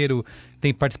roteiro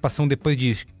tem participação depois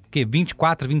de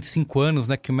 24, 25 anos,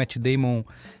 né? Que o Matt Damon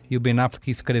e o Ben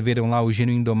Affleck escreveram lá O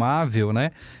Gênio Indomável,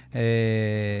 né?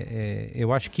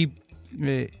 Eu acho que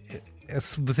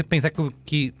você pensar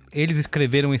que eles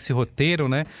escreveram esse roteiro,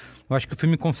 né? Eu acho que o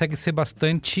filme consegue ser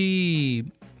bastante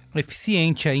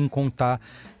eficiente aí em contar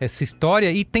essa história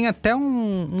e tem até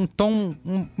um tom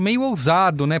meio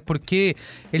ousado, né? Porque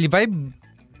ele vai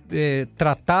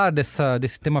tratar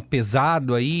desse tema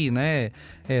pesado aí, né?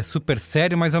 Super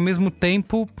sério, mas ao mesmo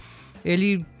tempo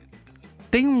ele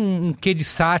tem um quê de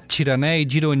sátira, né? E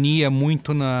de ironia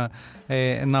muito na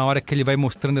hora que ele vai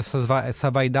mostrando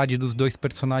essa vaidade dos dois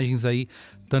personagens aí,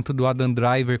 tanto do Adam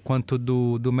Driver quanto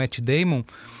do Matt Damon.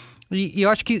 E eu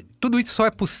acho que tudo isso só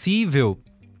é possível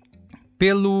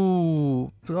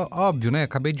óbvio, né?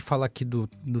 Acabei de falar aqui do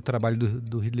trabalho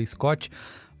do Ridley Scott.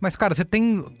 Mas, cara, você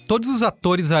tem... Todos os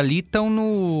atores ali estão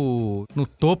no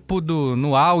topo,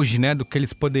 no auge, né? Do que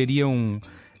eles poderiam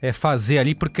fazer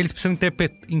ali. Porque eles precisam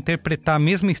interpretar a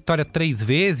mesma história 3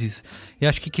 vezes. E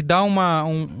acho que dá uma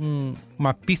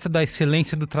pista da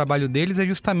excelência do trabalho deles é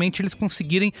justamente eles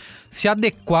conseguirem se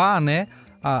adequar, né?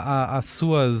 Às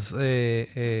suas...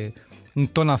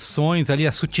 entonações ali,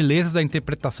 as sutilezas da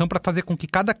interpretação para fazer com que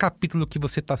cada capítulo que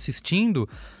você está assistindo,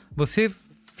 você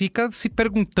fica se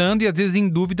perguntando e às vezes em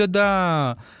dúvida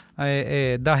da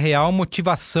real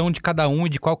motivação de cada um e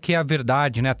de qual que é a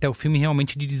verdade, né? Até o filme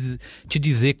realmente te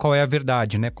dizer qual é a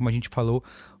verdade, né? Como a gente falou,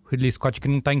 o Ridley Scott que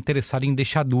não está interessado em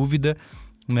deixar dúvida,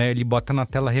 né? Ele bota na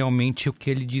tela realmente o que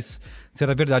ele diz ser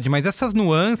a verdade. Mas essas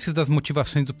nuances das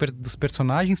motivações dos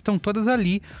personagens estão todas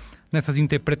ali nessas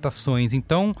interpretações.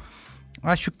 Então,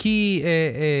 acho que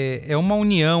é uma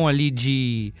união ali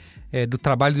do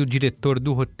trabalho do diretor,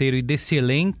 do roteiro e desse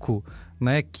elenco,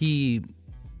 né, que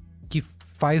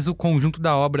faz o conjunto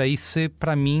da obra aí ser,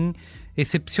 para mim,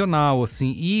 excepcional,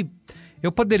 assim. E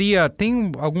eu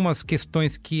tem algumas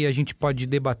questões que a gente pode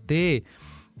debater,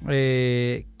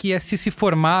 que é se esse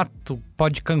formato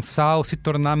pode cansar ou se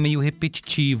tornar meio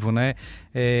repetitivo, né?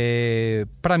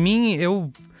 Para mim,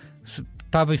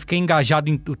 fiquei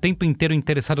engajado o tempo inteiro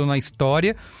interessado na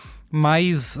história,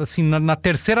 mas assim, na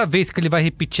terceira vez que ele vai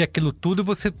repetir aquilo tudo,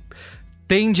 você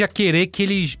tende a querer que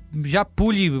ele já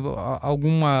pule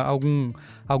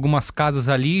algumas casas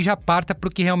ali e já parta para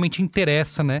o que realmente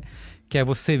interessa, né? Que é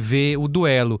você ver o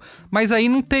duelo. Mas aí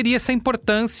não teria essa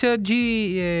importância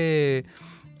de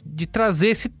trazer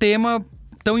esse tema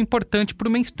tão importante para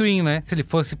o mainstream, né? Se ele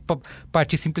fosse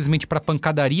partir simplesmente para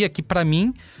pancadaria, que para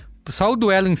mim... Só o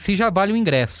duelo em si já vale o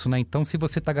ingresso, né? Então, se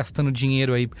você tá gastando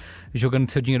dinheiro aí, jogando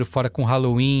seu dinheiro fora com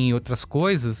Halloween e outras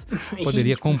coisas,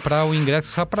 poderia comprar o ingresso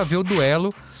só para ver o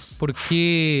duelo,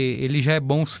 porque ele já é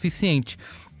bom o suficiente.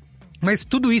 Mas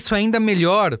tudo isso ainda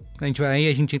melhor, aí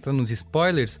a gente entra nos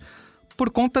spoilers,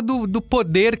 por conta do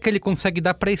poder que ele consegue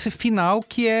dar para esse final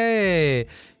que é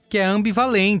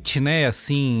ambivalente, né?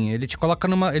 Assim, ele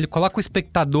coloca o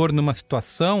espectador numa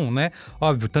situação, né?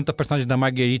 Óbvio, tanto a personagem da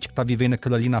Marguerite que tá vivendo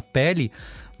aquilo ali na pele,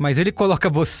 mas ele coloca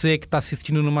você que tá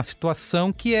assistindo numa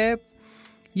situação que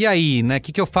e aí, né? O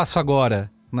que eu faço agora,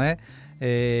 né?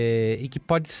 E que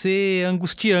pode ser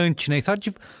angustiante, né? E só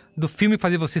do filme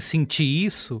fazer você sentir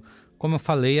isso, como eu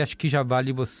falei, acho que já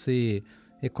vale você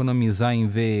economizar em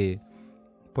ver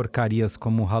porcarias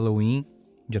como Halloween.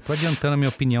 Já tô adiantando a minha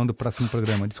opinião do próximo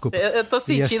programa, desculpa. Eu tô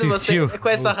sentindo você com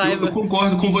essa raiva. Eu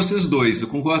concordo com vocês dois,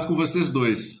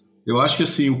 Eu acho que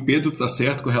assim, o Pedro tá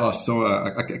certo com relação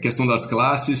à questão das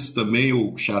classes, também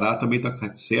o Xará também tá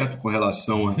certo com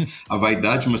relação à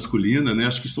vaidade masculina, né?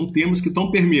 Acho que são temas que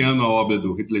estão permeando a obra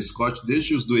do Ridley Scott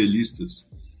desde os duelistas,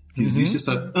 que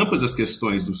existem ambas as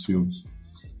questões dos filmes.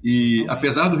 E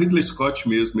apesar do Ridley Scott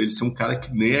mesmo, ele ser um cara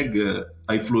que nega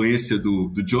a influência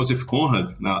do Joseph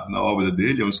Conrad na obra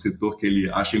dele, é um escritor que ele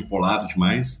acha empolado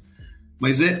demais,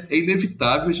 mas é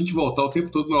inevitável a gente voltar o tempo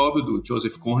todo na obra do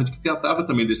Joseph Conrad, que tratava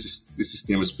também desses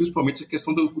temas, principalmente a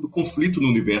questão do conflito no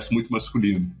universo muito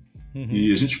masculino.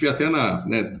 E a gente vê até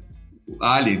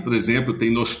Alien, por exemplo,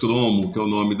 tem Nostromo, que é o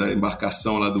nome da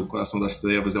embarcação lá do Coração das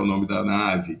Trevas, é o nome da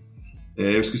nave.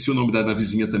 Eu esqueci o nome da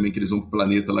navezinha também, que eles vão para o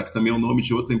planeta lá, que também é o nome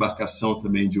de outra embarcação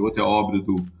também, de outra obra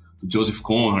do Joseph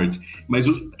Conrad. Mas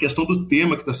a questão do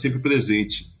tema que está sempre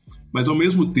presente. Mas, ao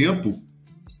mesmo tempo,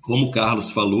 como o Carlos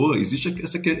falou, existe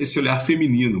esse olhar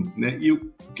feminino, né? E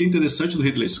o que é interessante do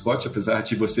Ridley Scott, apesar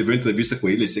de você ver uma entrevista com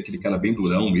ele, esse é aquele cara bem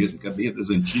durão mesmo, que é bem das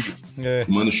antigas,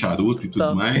 fumando charuto e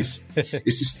tudo mais,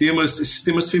 esses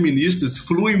temas feministas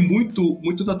fluem muito,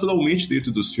 muito naturalmente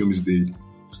dentro dos filmes dele.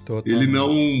 Ele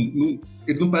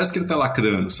não parece que ele tá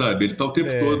lacrando, sabe? Ele tá o tempo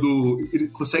todo... Ele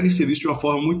consegue inserir isso de uma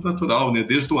forma muito natural, né?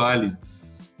 Desde o Alien.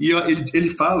 E ele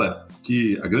fala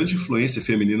que a grande influência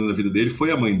feminina na vida dele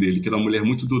foi a mãe dele, que era uma mulher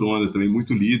muito durona também,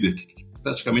 muito líder, que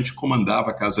praticamente comandava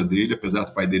a casa dele, apesar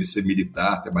do pai dele ser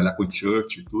militar, trabalhar com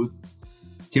Churchill e tudo.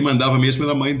 Quem mandava mesmo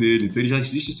era a mãe dele. Então já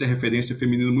existe essa referência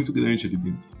feminina muito grande ali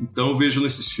dentro. Então eu vejo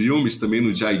nesses filmes, também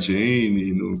no G.I.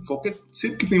 Jane,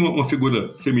 sempre que tem uma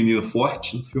figura feminina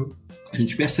forte no filme, a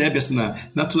gente percebe essa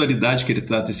naturalidade que ele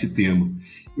trata esse tema.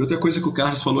 E outra coisa que o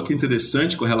Carlos falou que é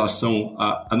interessante com relação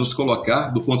a nos colocar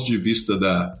do ponto de vista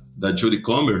da Jodie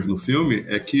Comer no filme,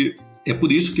 é que é por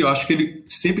isso que eu acho que ele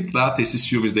sempre trata esses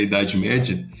filmes da Idade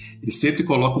Média, ele sempre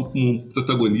coloca um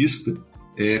protagonista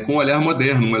com um olhar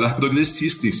moderno, um olhar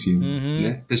progressista em cima,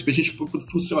 né? Pra gente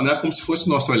funcionar como se fosse o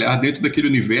nosso olhar dentro daquele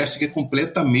universo que é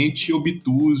completamente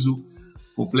obtuso,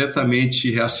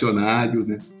 completamente reacionário,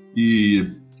 né? E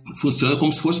funciona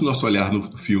como se fosse o nosso olhar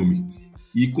no filme.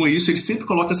 E com isso ele sempre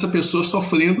coloca essa pessoa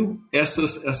sofrendo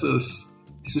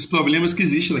esses problemas que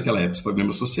existem naquela época, os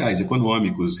problemas sociais,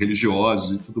 econômicos,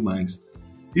 religiosos e tudo mais.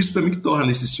 Isso para mim que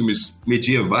torna esses filmes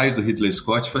medievais do Ridley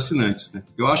Scott fascinantes, né?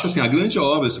 Eu acho assim, a grande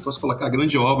obra, se eu fosse colocar a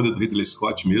grande obra do Ridley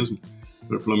Scott mesmo,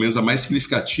 pelo menos a mais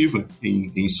significativa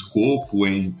em escopo,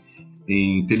 em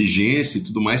inteligência e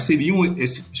tudo mais, seriam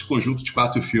esse conjunto de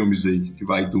 4 filmes aí, que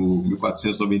vai do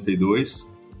 1492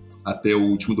 até o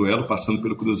Último Duelo, passando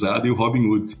pelo Cruzado e o Robin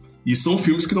Hood. E são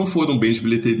filmes que não foram bem de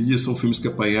bilheteria, são filmes que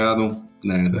apanharam,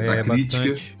 né, da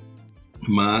crítica. Bastante.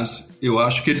 Mas eu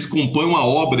acho que eles compõem uma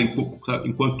obra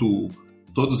enquanto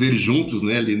todos eles juntos,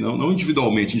 né? Não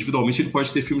individualmente. Individualmente ele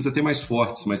pode ter filmes até mais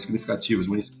fortes, mais significativos,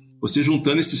 mas você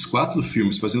juntando esses 4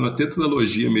 filmes, fazendo uma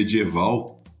tetralogia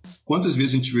medieval, quantas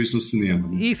vezes a gente viu isso no cinema?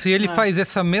 Né? Isso, e ele faz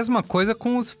essa mesma coisa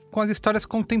com as histórias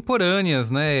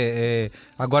contemporâneas, né?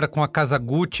 Agora com a Casa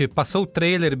Gucci, passou o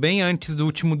trailer bem antes do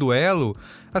Último Duelo.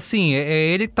 Assim,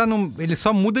 ele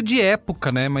só muda de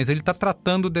época, né? Mas ele tá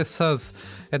tratando dessas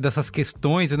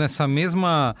questões, nessa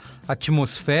mesma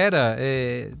atmosfera,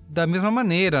 da mesma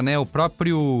maneira, né? O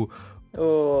próprio...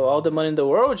 All the Money in the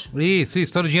World? Isso,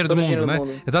 todo o dinheiro do mundo,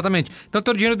 né? Exatamente. Então,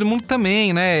 todo o dinheiro do mundo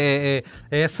também, né?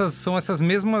 São essas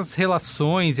mesmas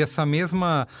relações e essa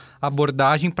mesma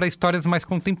abordagem para histórias mais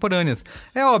contemporâneas.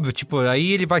 É óbvio, tipo,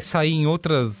 aí ele vai sair em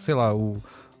outras, sei lá,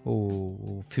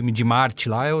 o filme de Marte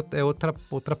lá é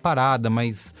outra parada,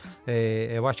 mas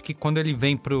eu acho que quando ele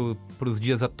vem pros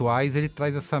dias atuais, ele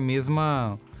traz essa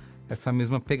mesma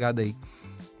pegada aí.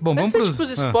 Bom, vamos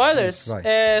pros spoilers,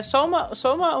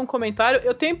 só um comentário.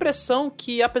 Eu tenho a impressão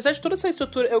que, apesar de toda essa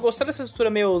estrutura, eu gostei dessa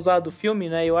estrutura meio ousada do filme,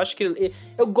 né? Eu acho que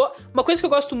uma coisa que eu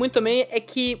gosto muito também é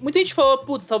que muita gente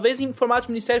falou, talvez em formato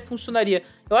de minissérie funcionaria.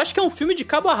 Eu acho que é um filme de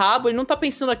cabo a rabo, ele não tá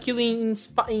pensando aquilo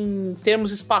em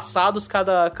termos espaços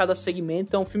cada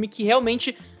segmento. É um filme que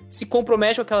realmente se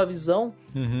compromete com aquela visão.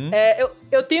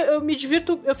 Eu me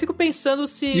divirto, eu fico pensando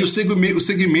se... E os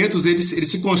segmentos, eles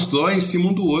se constroem em cima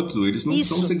um do outro, eles não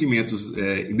são segmentos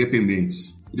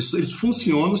independentes. Eles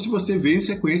funcionam se você vê em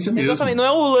sequência mesmo. Exatamente, não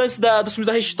é o lance dos filmes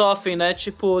da Richthofen, né?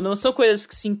 Tipo, não são coisas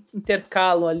que se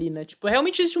intercalam ali, né? Tipo,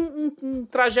 realmente existe um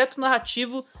trajeto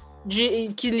narrativo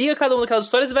que liga cada uma daquelas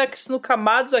histórias e vai acrescentando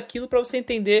camadas aquilo pra você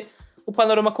entender o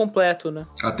panorama completo, né?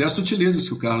 Até as sutilezas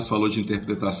que o Carlos falou de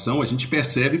interpretação, a gente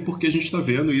percebe porque a gente tá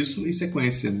vendo isso em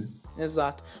sequência, né?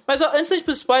 Exato. Mas antes de ir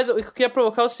pros spoilers, eu queria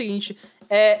provocar o seguinte,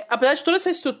 apesar de toda essa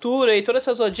estrutura e toda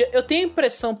essa zoodia, eu tenho a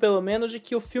impressão, pelo menos, de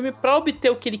que o filme, pra obter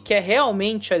o que ele quer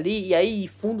realmente ali, e aí ir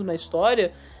fundo na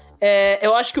história,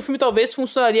 eu acho que o filme talvez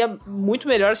funcionaria muito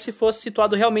melhor se fosse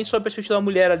situado realmente sob a perspectiva da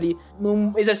mulher ali,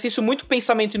 num exercício muito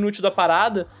pensamento inútil da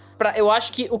parada. Eu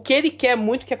acho que o que ele quer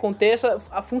muito que aconteça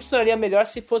funcionaria melhor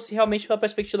se fosse realmente pela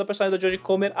perspectiva da personagem da Jodie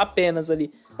Comer apenas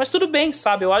ali. Mas tudo bem,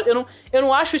 sabe? Eu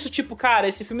não acho isso tipo, cara,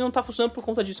 esse filme não tá funcionando por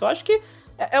conta disso. Eu acho que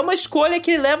é uma escolha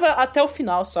que ele leva até o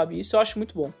final, sabe? Isso eu acho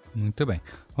muito bom. Muito bem.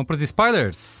 Vamos pros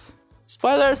spoilers?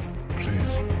 Spoilers.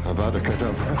 Please, Avada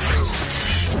Kedavra.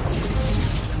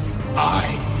 I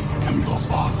am your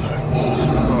father.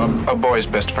 A boy's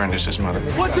best friend is his mother.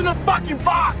 What's in the fucking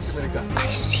box?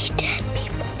 I see dead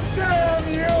people.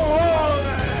 Damn you all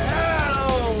to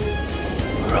hell!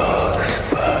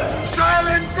 Rosebud.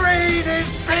 Silent Breed is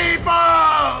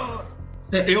people!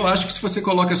 Eu acho que se você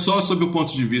coloca só sob o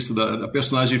ponto de vista da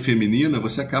personagem feminina,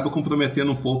 você acaba comprometendo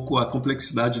um pouco a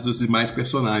complexidade dos demais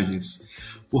personagens.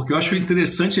 Porque eu acho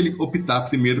interessante ele optar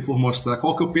primeiro por mostrar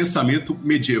qual que é o pensamento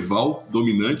medieval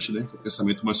dominante, né, que é o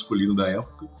pensamento masculino da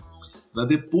época, para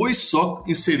depois só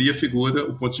inserir a figura,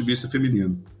 o ponto de vista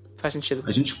feminino. Faz sentido.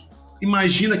 A gente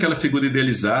imagina aquela figura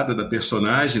idealizada da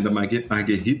personagem, da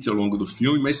Marguerite, ao longo do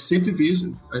filme, mas sempre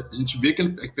a gente vê aquele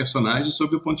personagem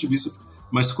sob o ponto de vista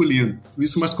masculino.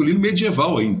 Isso masculino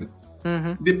medieval ainda.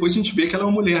 Uhum. Depois a gente vê que ela é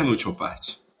uma mulher na última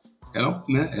parte. Ela,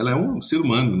 né, ela é um ser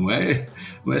humano, não é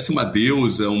assim uma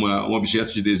deusa, um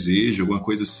objeto de desejo, alguma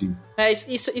coisa assim.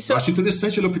 Isso eu acho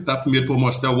interessante ele optar primeiro por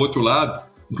mostrar o outro lado,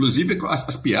 inclusive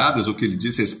as piadas, o que ele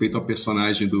diz a respeito ao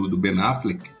personagem do Ben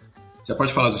Affleck. Já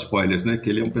pode falar dos spoilers, né? Que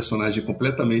ele é um personagem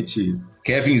completamente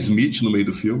Kevin Smith no meio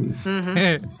do filme.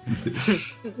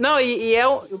 Uhum. Não,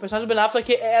 o personagem do Ben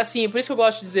Affleck é assim, por isso que eu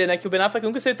gosto de dizer, né? Que o Ben Affleck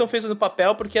nunca seria tão feito no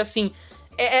papel, porque assim,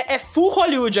 é full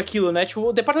Hollywood aquilo, né? Tipo,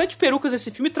 o departamento de perucas desse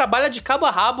filme trabalha de cabo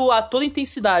a rabo a toda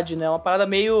intensidade, né? Uma parada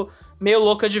meio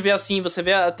louca de ver assim. Você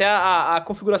vê até a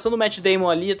configuração do Matt Damon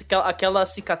ali, aquela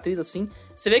cicatriz assim.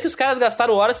 Você vê que os caras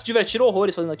gastaram horas, se divertiram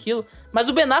horrores fazendo aquilo. Mas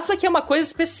o Ben Affleck é uma coisa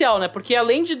especial, né? Porque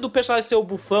além do personagem ser o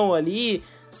bufão ali,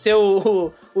 ser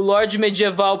o Lorde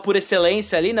medieval por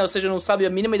excelência ali, né? Ou seja, não sabe a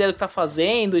mínima ideia do que tá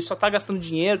fazendo e só tá gastando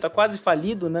dinheiro, tá quase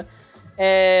falido, né?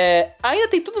 Ainda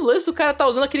tem tudo o lance do cara tá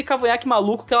usando aquele cavanhaque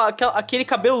maluco, aquele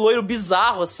cabelo loiro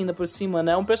bizarro, assim, né, por cima,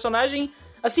 né? Um personagem...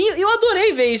 Assim, eu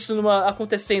adorei ver isso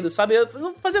acontecendo, sabe?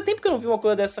 Fazia tempo que eu não vi uma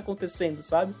coisa dessa acontecendo,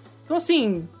 sabe? Então,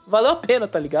 assim, valeu a pena,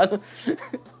 tá ligado?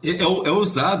 É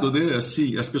ousado, né?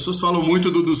 Assim, as pessoas falam muito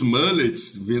dos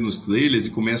mullets, vê nos trailers e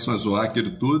começam a zoar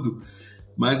aquilo tudo.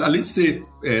 Mas, além de ser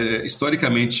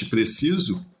historicamente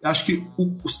preciso, acho que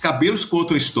os cabelos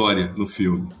contam a história no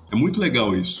filme. É muito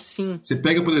legal isso. Sim. Você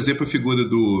pega, por exemplo, a figura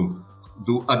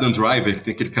do Adam Driver, que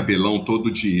tem aquele cabelão todo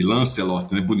de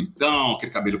Lancelot, né? Bonitão,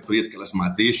 aquele cabelo preto, aquelas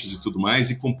madeixas e tudo mais,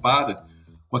 e compara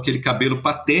com aquele cabelo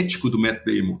patético do Matt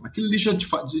Damon. Aquilo ali já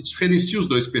diferencia os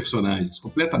dois personagens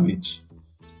completamente.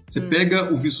 Você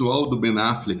pega o visual do Ben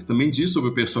Affleck, também diz sobre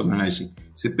o personagem.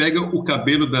 Você pega o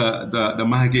cabelo da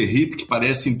Marguerite, que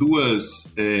parecem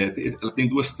duas... ela tem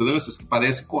duas tranças que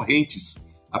parecem correntes,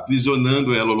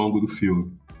 aprisionando ela ao longo do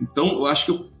filme. Então, eu acho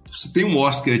que se tem um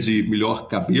Oscar de melhor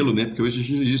cabelo, né? Porque hoje a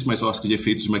gente não existe mais Oscar de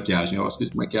efeitos de maquiagem. O Oscar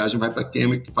de maquiagem vai para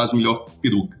quem faz melhor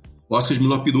peruca. O Oscar de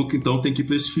melhor peruca, então, tem que ir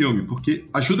para esse filme, porque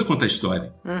ajuda a contar a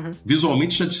história. Uhum.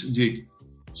 Visualmente já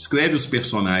descreve os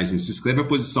personagens, descreve a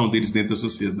posição deles dentro da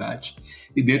sociedade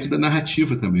e dentro da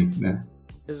narrativa também, né?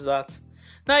 Exato.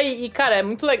 Não, cara, é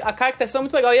muito legal. A caracterização é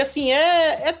muito legal. E assim,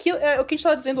 aquilo, é o que a gente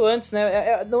tava dizendo antes,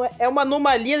 né? É uma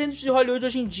anomalia dentro de Hollywood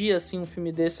hoje em dia, assim, um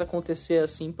filme desse acontecer,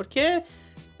 assim, porque...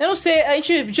 Eu não sei, a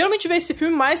gente geralmente vê esse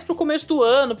filme mais pro começo do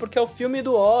ano, porque é o filme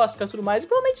do Oscar e tudo mais. E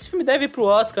provavelmente esse filme deve ir pro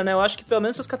Oscar, né? Eu acho que pelo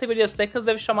menos essas categorias técnicas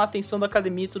devem chamar a atenção da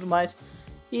academia e tudo mais.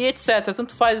 E etc.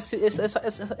 Tanto faz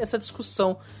essa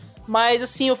discussão. Mas,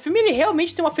 assim, o filme ele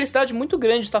realmente tem uma felicidade muito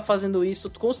grande de estar fazendo isso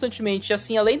constantemente. E,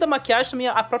 assim, além da maquiagem, também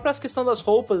a própria questão das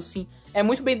roupas, assim, é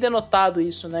muito bem denotado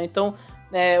isso, né? Então,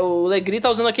 o Legris tá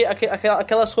usando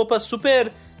aquelas roupas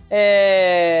super...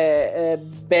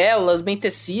 belas, bem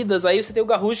tecidas. Aí você tem o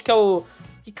Garrouge, que é o...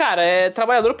 que, cara, é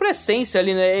trabalhador por essência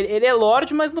ali, né? Ele é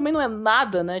lorde, mas também não é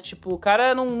nada, né? Tipo, o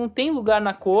cara não tem lugar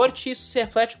na corte e isso se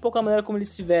reflete um pouco na maneira como ele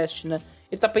se veste, né?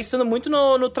 Ele tá pensando muito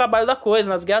no trabalho da coisa,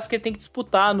 nas guerras que ele tem que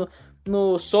disputar,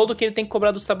 no soldo que ele tem que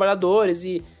cobrar dos trabalhadores,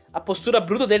 e a postura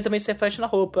bruta dele também se reflete na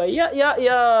roupa. E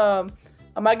a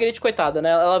Marguerite, coitada,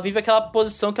 né? Ela vive aquela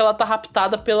posição que ela tá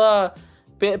raptada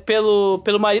pelo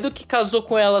marido que casou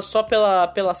com ela só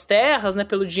pelas terras, né?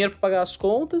 Pelo dinheiro pra pagar as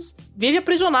contas. Vive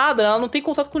aprisionada, né? Ela não tem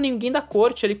contato com ninguém da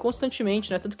corte ali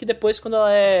constantemente, né? Tanto que depois, quando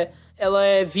ela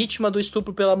é vítima do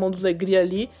estupro pela mão do Legris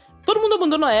ali, todo mundo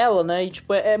abandona ela, né? E,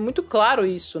 tipo, é muito claro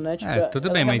isso, né? Tipo,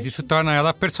 tudo bem, mas isso torna ela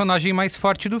a personagem mais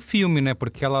forte do filme, né?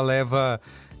 Porque ela leva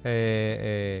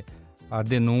a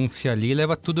denúncia ali,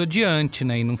 leva tudo adiante,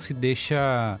 né? E não se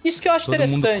deixa... Isso que eu acho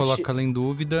interessante. Todo mundo coloca ela em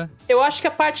dúvida. Eu acho que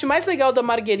a parte mais legal da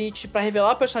Marguerite pra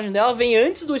revelar o personagem dela vem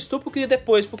antes do estupro que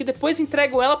depois. Porque depois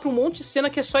entregam ela pra um monte de cena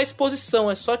que é só exposição.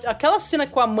 É só... Aquela cena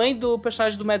com a mãe do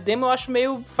personagem do Matt Damon eu acho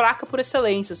meio fraca por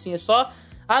excelência, assim. É só...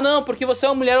 Ah, não, porque você é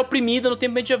uma mulher oprimida no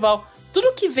tempo medieval.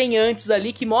 Tudo que vem antes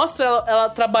ali, que mostra ela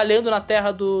trabalhando na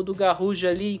terra do Garruja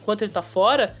ali enquanto ele tá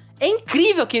fora, é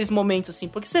incrível aqueles momentos, assim,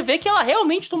 porque você vê que ela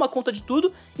realmente toma conta de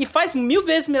tudo e faz 1000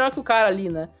 vezes melhor que o cara ali,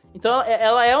 né? Então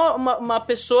ela é uma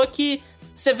pessoa que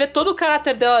você vê todo o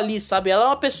caráter dela ali, sabe? Ela é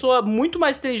uma pessoa muito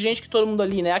mais inteligente que todo mundo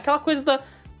ali, né? Aquela coisa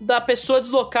da pessoa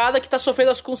deslocada que tá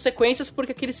sofrendo as consequências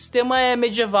porque aquele sistema é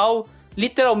medieval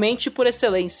literalmente por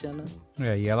excelência, né?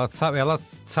 E ela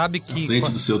sabe que... À frente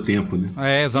do seu tempo,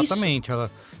 né? Exatamente. Ela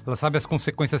sabe as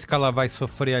consequências que ela vai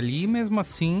sofrer ali e mesmo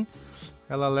assim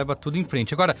ela leva tudo em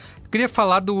frente. Agora, eu queria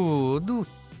falar do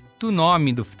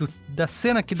nome, da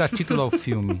cena que dá título ao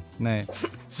filme, né?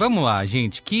 Vamos lá,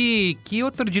 gente. Que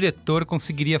outro diretor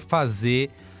conseguiria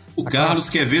fazer... O Carlos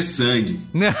quer ver sangue.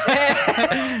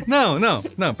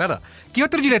 Não, pera. Que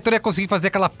outro diretor ia conseguir fazer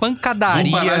aquela pancadaria?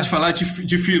 Vamos parar de falar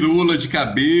de firula, de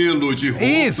cabelo, de roupa.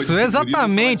 Isso,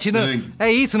 exatamente.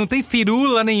 É isso, não tem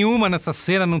firula nenhuma nessa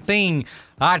cena, não tem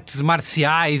artes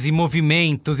marciais e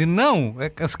movimentos. E não,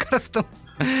 os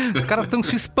caras estão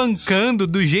se espancando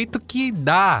do jeito que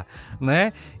dá,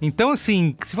 né? Então,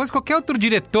 assim, se fosse qualquer outro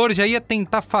diretor, já ia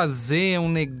tentar fazer um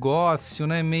negócio,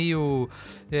 né, meio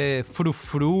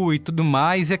frufru e tudo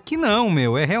mais. E aqui não,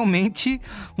 meu, é realmente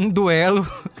um duelo...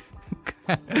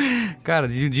 Cara,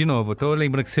 de novo, eu tô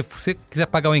lembrando que se você quiser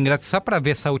pagar o ingresso só pra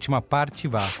ver essa última parte,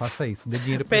 faça isso, dê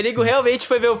dinheiro pra Perigo realmente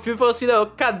foi ver o filme e falou assim, não,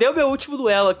 cadê o meu último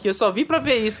duelo aqui? Eu só vim pra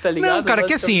ver isso, tá ligado? Não, cara,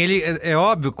 que assim, ele é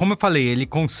óbvio, como eu falei, ele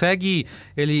consegue,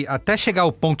 até chegar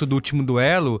ao ponto do último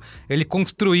duelo, ele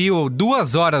construiu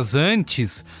 2 horas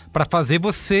antes pra fazer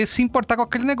você se importar com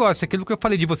aquele negócio. Aquilo que eu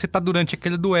falei, de você tá durante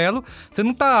aquele duelo, você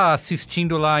não tá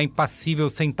assistindo lá impassível,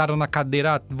 sentado na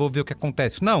cadeira, vou ver o que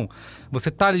acontece. Não, você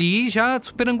tá ali já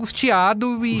super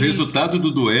angustiado e... O resultado do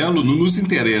duelo não nos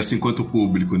interessa enquanto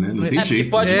público, né? Não tem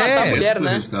jeito. Pode matar a mulher,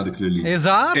 né? O resultado daquilo ali.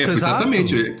 Exato.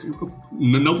 Exatamente.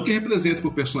 Não porque representa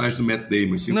pro personagem do Matt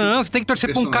Damon. Sim, não, você tem que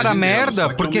torcer pra um cara merda,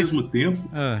 dela, porque... ao mesmo tempo...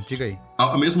 diga aí.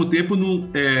 Ao mesmo tempo,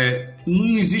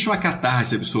 não existe uma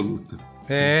catarse absoluta.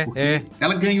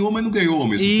 Ela ganhou, mas não ganhou ao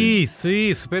mesmo tempo.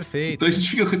 Isso, perfeito. Então a gente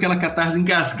fica com aquela catarse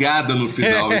engasgada no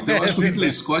final. Então eu acho que o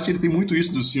Ridley Scott, ele tem muito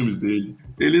isso dos filmes dele.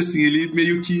 Ele, assim, ele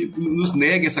meio que nos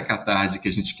nega essa catarse que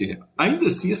a gente quer. Ainda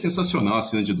assim é sensacional a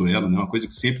cena de duelo, né? Uma coisa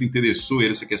que sempre interessou ele,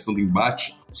 essa questão do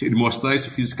embate. Ele mostrar isso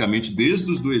fisicamente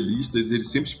desde os duelistas, ele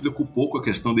sempre se preocupou com a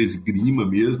questão da esgrima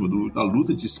mesmo, da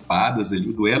luta de espadas ali.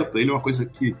 O duelo pra ele é uma coisa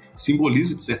que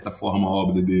simboliza, de certa forma, a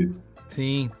obra dele.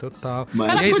 Sim, total.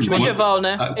 Mas cara, curte medieval,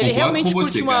 né? Ele realmente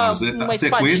curte uma a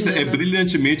sequência é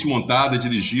brilhantemente montada,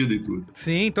 dirigida e tudo.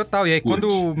 Sim, total. E aí quando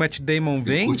o Matt Damon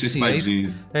vence, curte a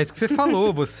espadinha. É isso que você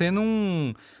falou, você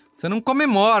não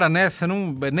comemora, né? Você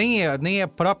não nem a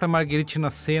própria Marguerite na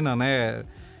cena, né?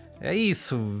 É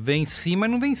isso, venci,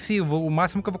 mas não venci. O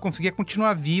máximo que eu vou conseguir é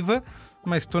continuar viva,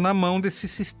 mas tô na mão desse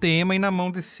sistema e na mão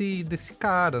desse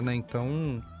cara, né?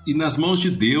 Então... E nas mãos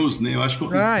de Deus, né? Eu acho que o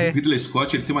Ridley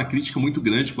Scott, ele tem uma crítica muito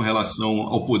grande com relação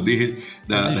ao poder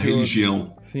da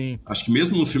religião. Sim. Acho que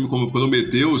mesmo no filme como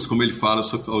Prometheus, como ele fala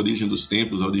sobre a origem dos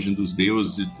templos, a origem dos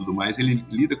deuses e tudo mais, ele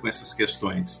lida com essas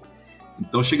questões.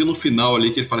 Então chega no final ali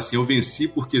que ele fala assim, eu venci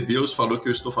porque Deus falou que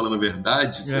eu estou falando a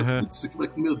verdade. Isso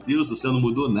aqui, meu Deus, você não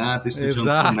mudou nada, isso não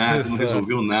adiantou nada, não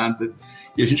resolveu nada.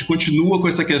 E a gente continua com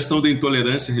essa questão da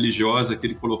intolerância religiosa que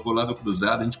ele colocou lá no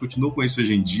Cruzado, a gente continua com isso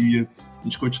hoje em dia. A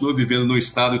gente continua vivendo num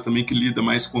estado também que lida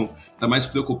mais está mais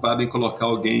preocupado em colocar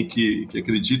alguém que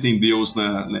acredita em Deus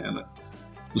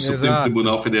no Supremo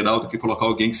Tribunal Federal do que colocar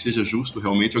alguém que seja justo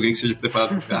realmente, alguém que seja preparado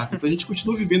para o cargo. Então a gente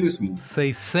continua vivendo esse mundo.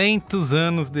 600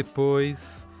 anos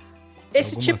depois...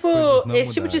 Esse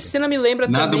tipo de cena me lembra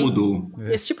Nada também... Nada mudou.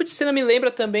 Esse tipo de cena me lembra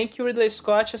também que o Ridley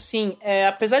Scott, assim,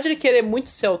 apesar de ele querer muito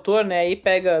ser autor, né, aí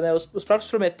pega, né, os próprios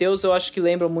Prometheus, eu acho que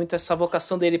lembram muito essa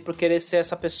vocação dele por querer ser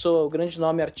essa pessoa, o grande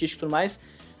nome artístico e tudo mais.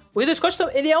 O Ridley Scott,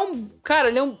 ele é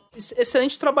um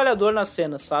excelente trabalhador na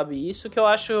cena, sabe? Isso que eu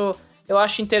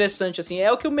acho interessante, assim,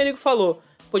 é o que o Merigo falou.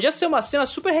 Podia ser uma cena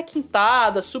super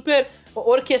requintada, super...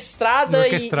 orquestrada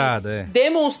e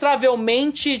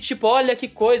demonstravelmente, tipo, olha que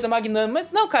coisa magnânima. Mas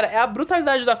não, cara, é a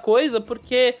brutalidade da coisa,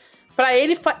 porque pra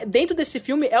ele, dentro desse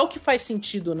filme, é o que faz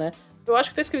sentido, né? Eu acho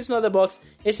que tá escrito isso no Letterboxd.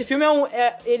 Esse filme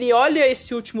ele olha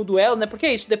esse último duelo, né? Porque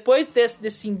é isso, depois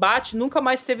desse embate, nunca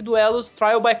mais teve duelos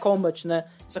trial by combat, né?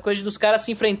 Essa coisa dos caras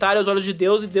se enfrentarem aos olhos de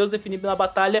Deus e Deus definir na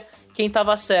batalha quem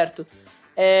tava certo.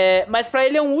 Mas pra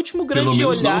ele é um último grande olhar... Pelo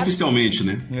menos não oficialmente,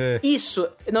 né? Isso.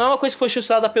 Não é uma coisa que foi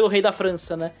chancelada pelo rei da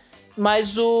França, né?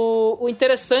 Mas o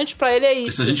interessante pra ele é isso.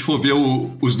 E se a gente for ver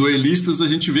os duelistas, a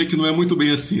gente vê que não é muito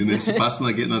bem assim, né? Se passa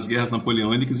nas guerras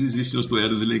napoleônicas, existem os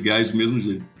duelos ilegais do mesmo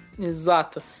jeito.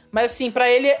 Exato. Mas assim, pra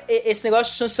ele, esse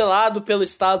negócio chancelado pelo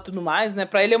Estado e tudo mais, né?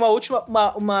 Pra ele é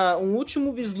um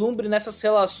último vislumbre nessas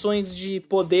relações de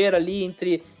poder ali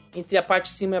entre a parte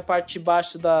de cima e a parte de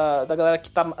baixo da galera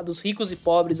que tá, dos ricos e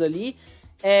pobres ali.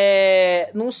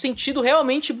 Num sentido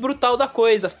realmente brutal da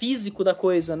coisa, físico da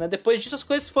coisa, né? Depois disso as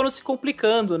coisas foram se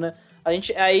complicando, né?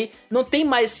 Aí não tem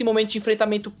mais esse momento de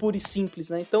enfrentamento puro e simples,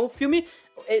 né? Então o filme,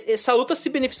 essa luta se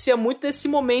beneficia muito desse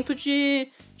momento de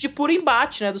puro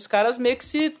embate, né? Dos caras meio que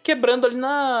se quebrando ali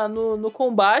no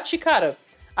combate, cara.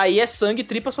 Aí é sangue e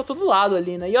tripas pra todo lado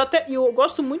ali, né? E eu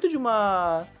gosto muito de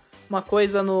uma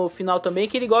coisa no final também,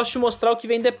 que ele gosta de mostrar o que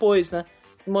vem depois, né?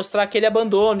 Mostrar aquele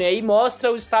abandono, e aí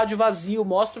mostra o estádio vazio,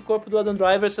 mostra o corpo do Adam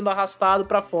Driver sendo arrastado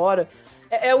pra fora.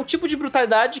 É um tipo de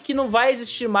brutalidade que não vai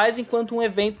existir mais enquanto um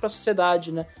evento pra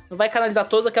sociedade, né? Não vai canalizar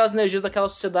todas aquelas energias daquela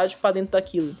sociedade pra dentro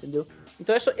daquilo, entendeu?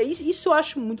 Então isso eu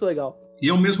acho muito legal. E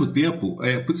ao mesmo tempo,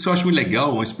 por isso eu acho muito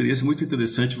legal, uma experiência muito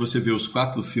interessante você ver os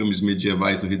 4 filmes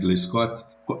medievais do Ridley Scott,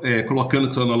 colocando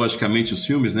cronologicamente os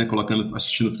filmes, né?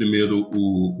 Assistindo primeiro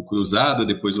o Cruzada,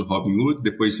 depois o Robin Hood,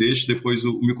 depois depois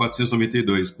o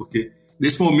 1492, porque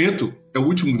nesse momento é o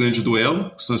último grande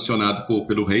duelo sancionado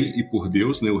pelo rei e por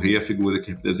Deus, né? O rei é a figura que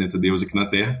representa Deus aqui na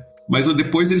Terra. Mas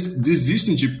depois eles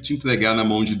desistem de entregar na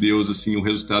mão de Deus assim, o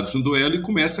resultado de um duelo e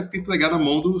começam a entregar na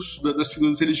mão das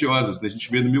figuras religiosas, né? A gente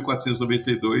vê no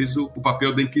 1492 o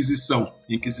papel da Inquisição.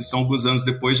 A Inquisição, alguns anos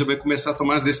depois, já vai começar a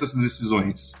tomar essas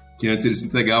decisões, que antes eles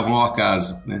entregavam ao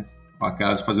acaso, né? Ao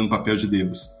acaso fazendo o papel de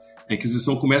Deus. A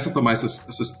Inquisição começa a tomar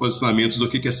esses posicionamentos do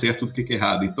que é certo e do que é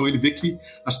errado. Então ele vê que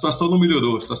a situação não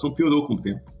melhorou, a situação piorou com o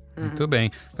tempo. Muito bem.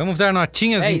 Vamos dar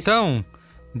notinhas, então? Isso.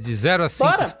 De 0 a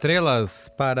 5 estrelas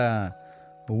para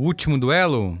o último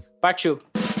duelo? Partiu.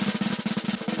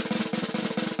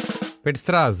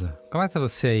 Perdistraza, começa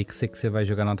você aí, que sei que você vai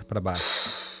jogar nota pra baixo.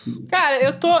 Cara,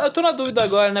 eu tô na dúvida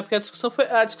agora, né? Porque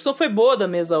a discussão foi boa da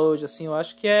mesa hoje, assim. Eu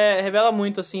acho que revela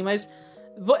muito, assim, mas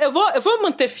eu vou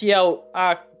manter fiel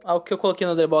ao que eu coloquei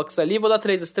no Letterboxd ali, vou dar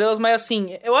 3 estrelas, mas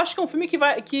assim, eu acho que é um filme que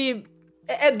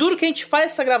é duro que a gente faz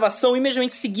essa gravação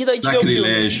imediatamente em seguida a gente vê o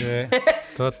filme.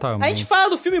 Totalmente. A gente fala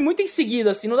do filme muito em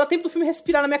seguida, assim, não dá tempo do filme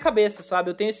respirar na minha cabeça, sabe?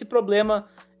 Eu tenho esse problema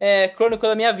crônico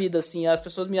da minha vida, assim, as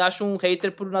pessoas me acham um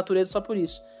hater por natureza só por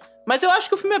isso. Mas eu acho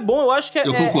que o filme é bom, eu acho que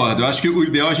Eu concordo, eu acho que o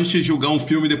ideal é a gente julgar um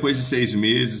filme depois de 6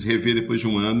 meses, rever depois de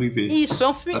 1 ano e ver. Isso, é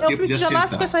um filme que já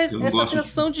nasce com essa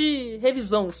sensação de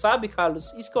revisão, sabe,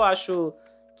 Carlos? Isso que eu acho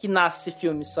que nasce esse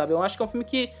filme, sabe? Eu acho que é um filme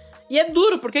que... E é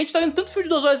duro, porque a gente tá vendo tanto filme de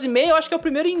 2 horas e meia, eu acho que é o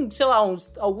primeiro em, sei lá,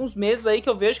 alguns meses aí que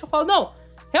eu vejo que eu falo, não,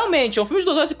 realmente, é um filme de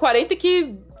 2 horas e 40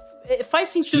 que faz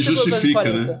sentido ter 2 horas e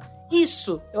 40. Né?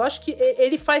 Isso, eu acho que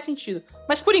ele faz sentido.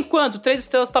 Mas por enquanto, 3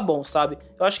 estrelas tá bom, sabe?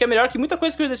 Eu acho que é melhor que muita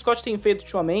coisa que o Ridley Scott tem feito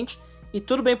ultimamente, e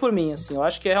tudo bem por mim, assim. Eu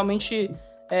acho que é realmente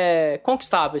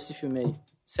conquistável esse filme aí.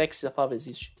 Se é que essa palavra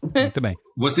existe. Muito bem.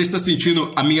 Você está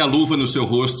sentindo a minha luva no seu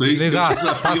rosto aí? Exato, eu te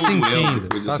desafio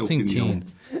tá sentindo.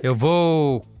 Eu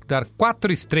vou dar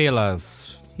 4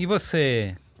 estrelas. E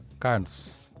você,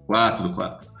 Carlos? 4.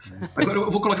 Agora eu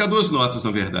vou colocar 2 notas,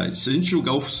 na verdade. Se a gente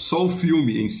julgar só o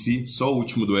filme em si, só o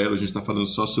último duelo, a gente está falando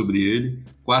só sobre ele,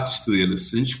 4 estrelas.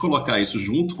 Se a gente colocar isso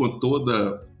junto com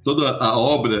toda a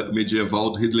obra medieval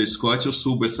do Ridley Scott, eu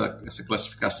subo essa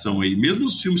classificação aí. Mesmo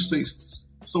os filmes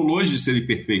são longe de serem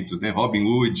perfeitos, né? Robin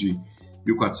Hood,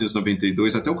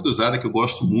 1492, até o Cruzada, que eu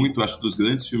gosto muito, acho dos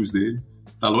grandes filmes dele.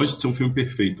 Tá longe de ser um filme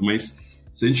perfeito, mas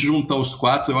se a gente juntar os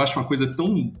 4, eu acho uma coisa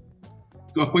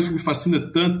que me fascina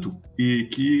tanto e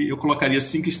que eu colocaria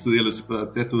 5 estrelas para a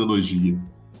tetralogia.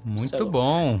 Muito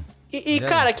bom. E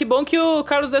cara, que bom que o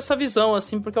Carlos deu essa visão,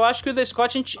 assim, porque eu acho que o Ridley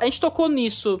Scott, a gente tocou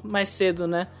nisso mais cedo,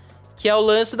 né? Que é o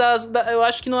lance eu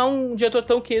acho que não é um diretor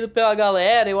tão querido pela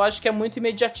galera, eu acho que é muito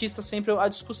imediatista sempre a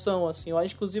discussão, assim. Eu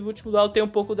acho, inclusive, o Último Duelo tem um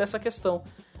pouco dessa questão.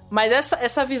 Mas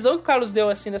essa visão que o Carlos deu,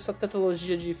 assim, dessa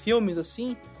tetralogia de filmes,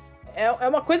 assim, é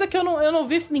uma coisa que eu não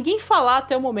vi ninguém falar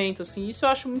até o momento, assim. Isso eu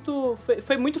acho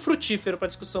foi muito frutífero pra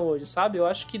discussão hoje, sabe? Eu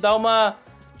acho que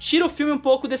tira o filme um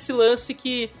pouco desse lance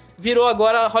que virou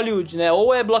agora Hollywood, né?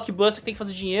 Ou é blockbuster que tem que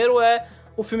fazer dinheiro, ou é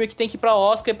o filme que tem que ir pra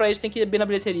Oscar e pra isso tem que ir bem na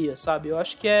bilheteria, sabe? Eu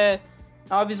acho que é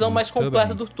uma visão mais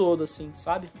completa do todo, assim,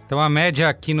 sabe? Então a média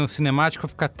aqui no Cinemático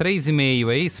fica 3,5,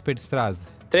 é isso, Perdistraza?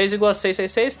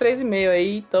 3,666, 3,5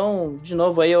 aí, então, de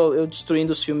novo aí, eu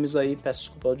destruindo os filmes aí, peço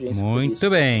desculpa à audiência. Muito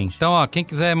bem, então, quem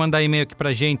quiser mandar e-mail aqui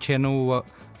pra gente é no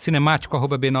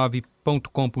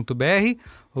cinemático@b9.com.br,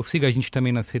 ou siga a gente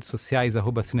também nas redes sociais,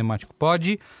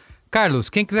 @cinemáticopod. Carlos,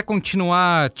 quem quiser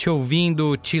continuar te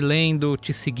ouvindo, te lendo,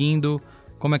 te seguindo,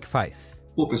 como é que faz?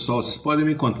 Pô, pessoal, vocês podem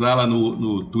me encontrar lá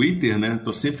no Twitter, né?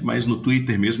 Tô sempre mais no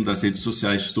Twitter mesmo, das redes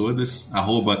sociais todas,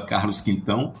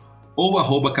 @CarlosQuintão,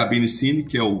 ou @cabinecine,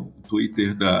 que é o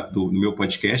Twitter do meu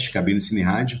podcast, Cabine Cine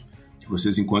Rádio, que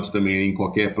vocês encontram também em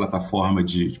qualquer plataforma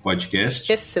de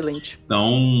podcast. Excelente.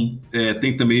 Então,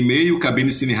 tem também e-mail,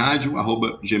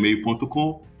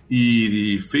 cabinecinerádio@gmail.com,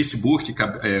 e Facebook,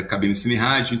 Cabine Cine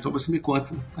Rádio. Então você me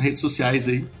conta nas redes sociais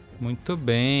aí. Muito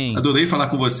bem. Adorei falar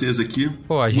com vocês aqui.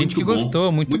 Pô, a gente que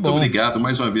gostou, muito bom. Muito obrigado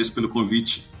mais uma vez pelo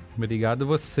convite. Obrigado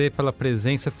você pela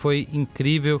presença, foi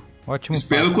incrível. Ótimo.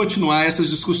 Espero continuar essas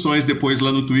discussões depois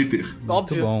lá no Twitter.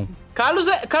 Óbvio. Muito bom.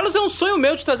 Carlos é um sonho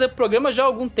meu de trazer pro programa já há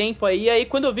algum tempo aí. E aí,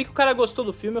 quando eu vi que o cara gostou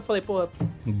do filme, eu falei, porra...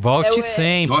 Volte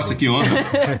sempre. Nossa, que honra.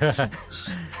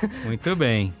 Muito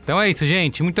bem. Então é isso,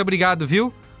 gente. Muito obrigado,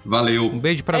 viu? Valeu. Um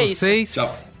beijo pra vocês. Tchau.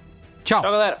 Tchau.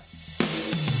 Tchau, galera.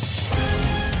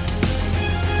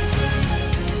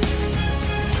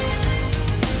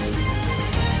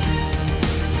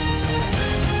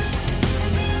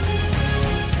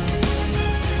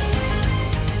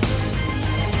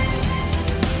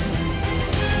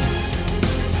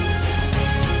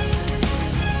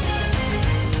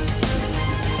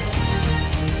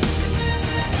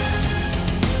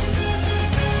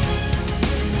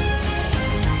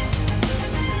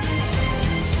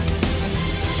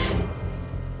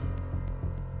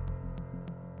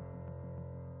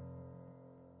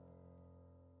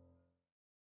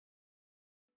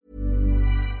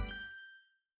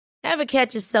 Ever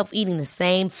catch yourself eating the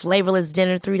same flavorless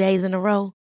dinner 3 days in a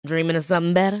row? Dreaming of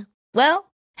something better?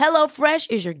 Well,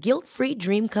 HelloFresh is your guilt-free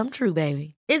dream come true,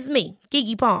 baby. It's me,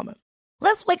 Keke Palmer.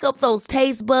 Let's wake up those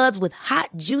taste buds with hot,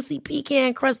 juicy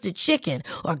pecan-crusted chicken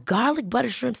or garlic butter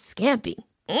shrimp scampi.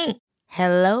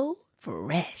 Hello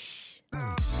Fresh.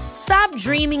 Stop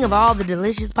dreaming of all the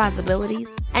delicious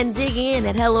possibilities and dig in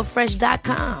at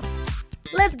HelloFresh.com.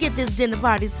 Let's get this dinner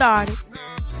party started.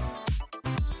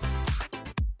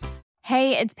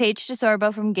 Hey, it's Paige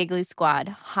DeSorbo from Giggly Squad.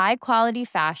 High quality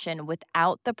fashion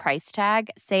without the price tag.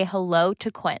 Say hello to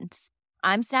Quince.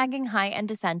 I'm snagging high-end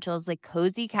essentials like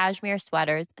cozy cashmere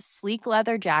sweaters, sleek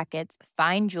leather jackets,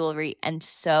 fine jewelry, and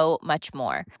so much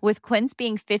more. With Quince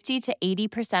being 50 to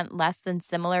 80% less than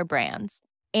similar brands.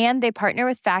 And they partner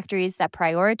with factories that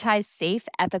prioritize safe,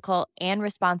 ethical, and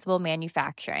responsible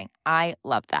manufacturing. I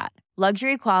love that.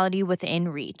 Luxury quality within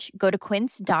reach. Go to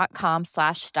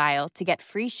quince.com/style to get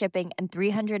free shipping and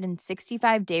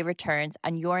 365-day returns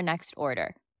on your next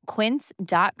order.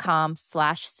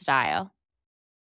 Quince.com/style.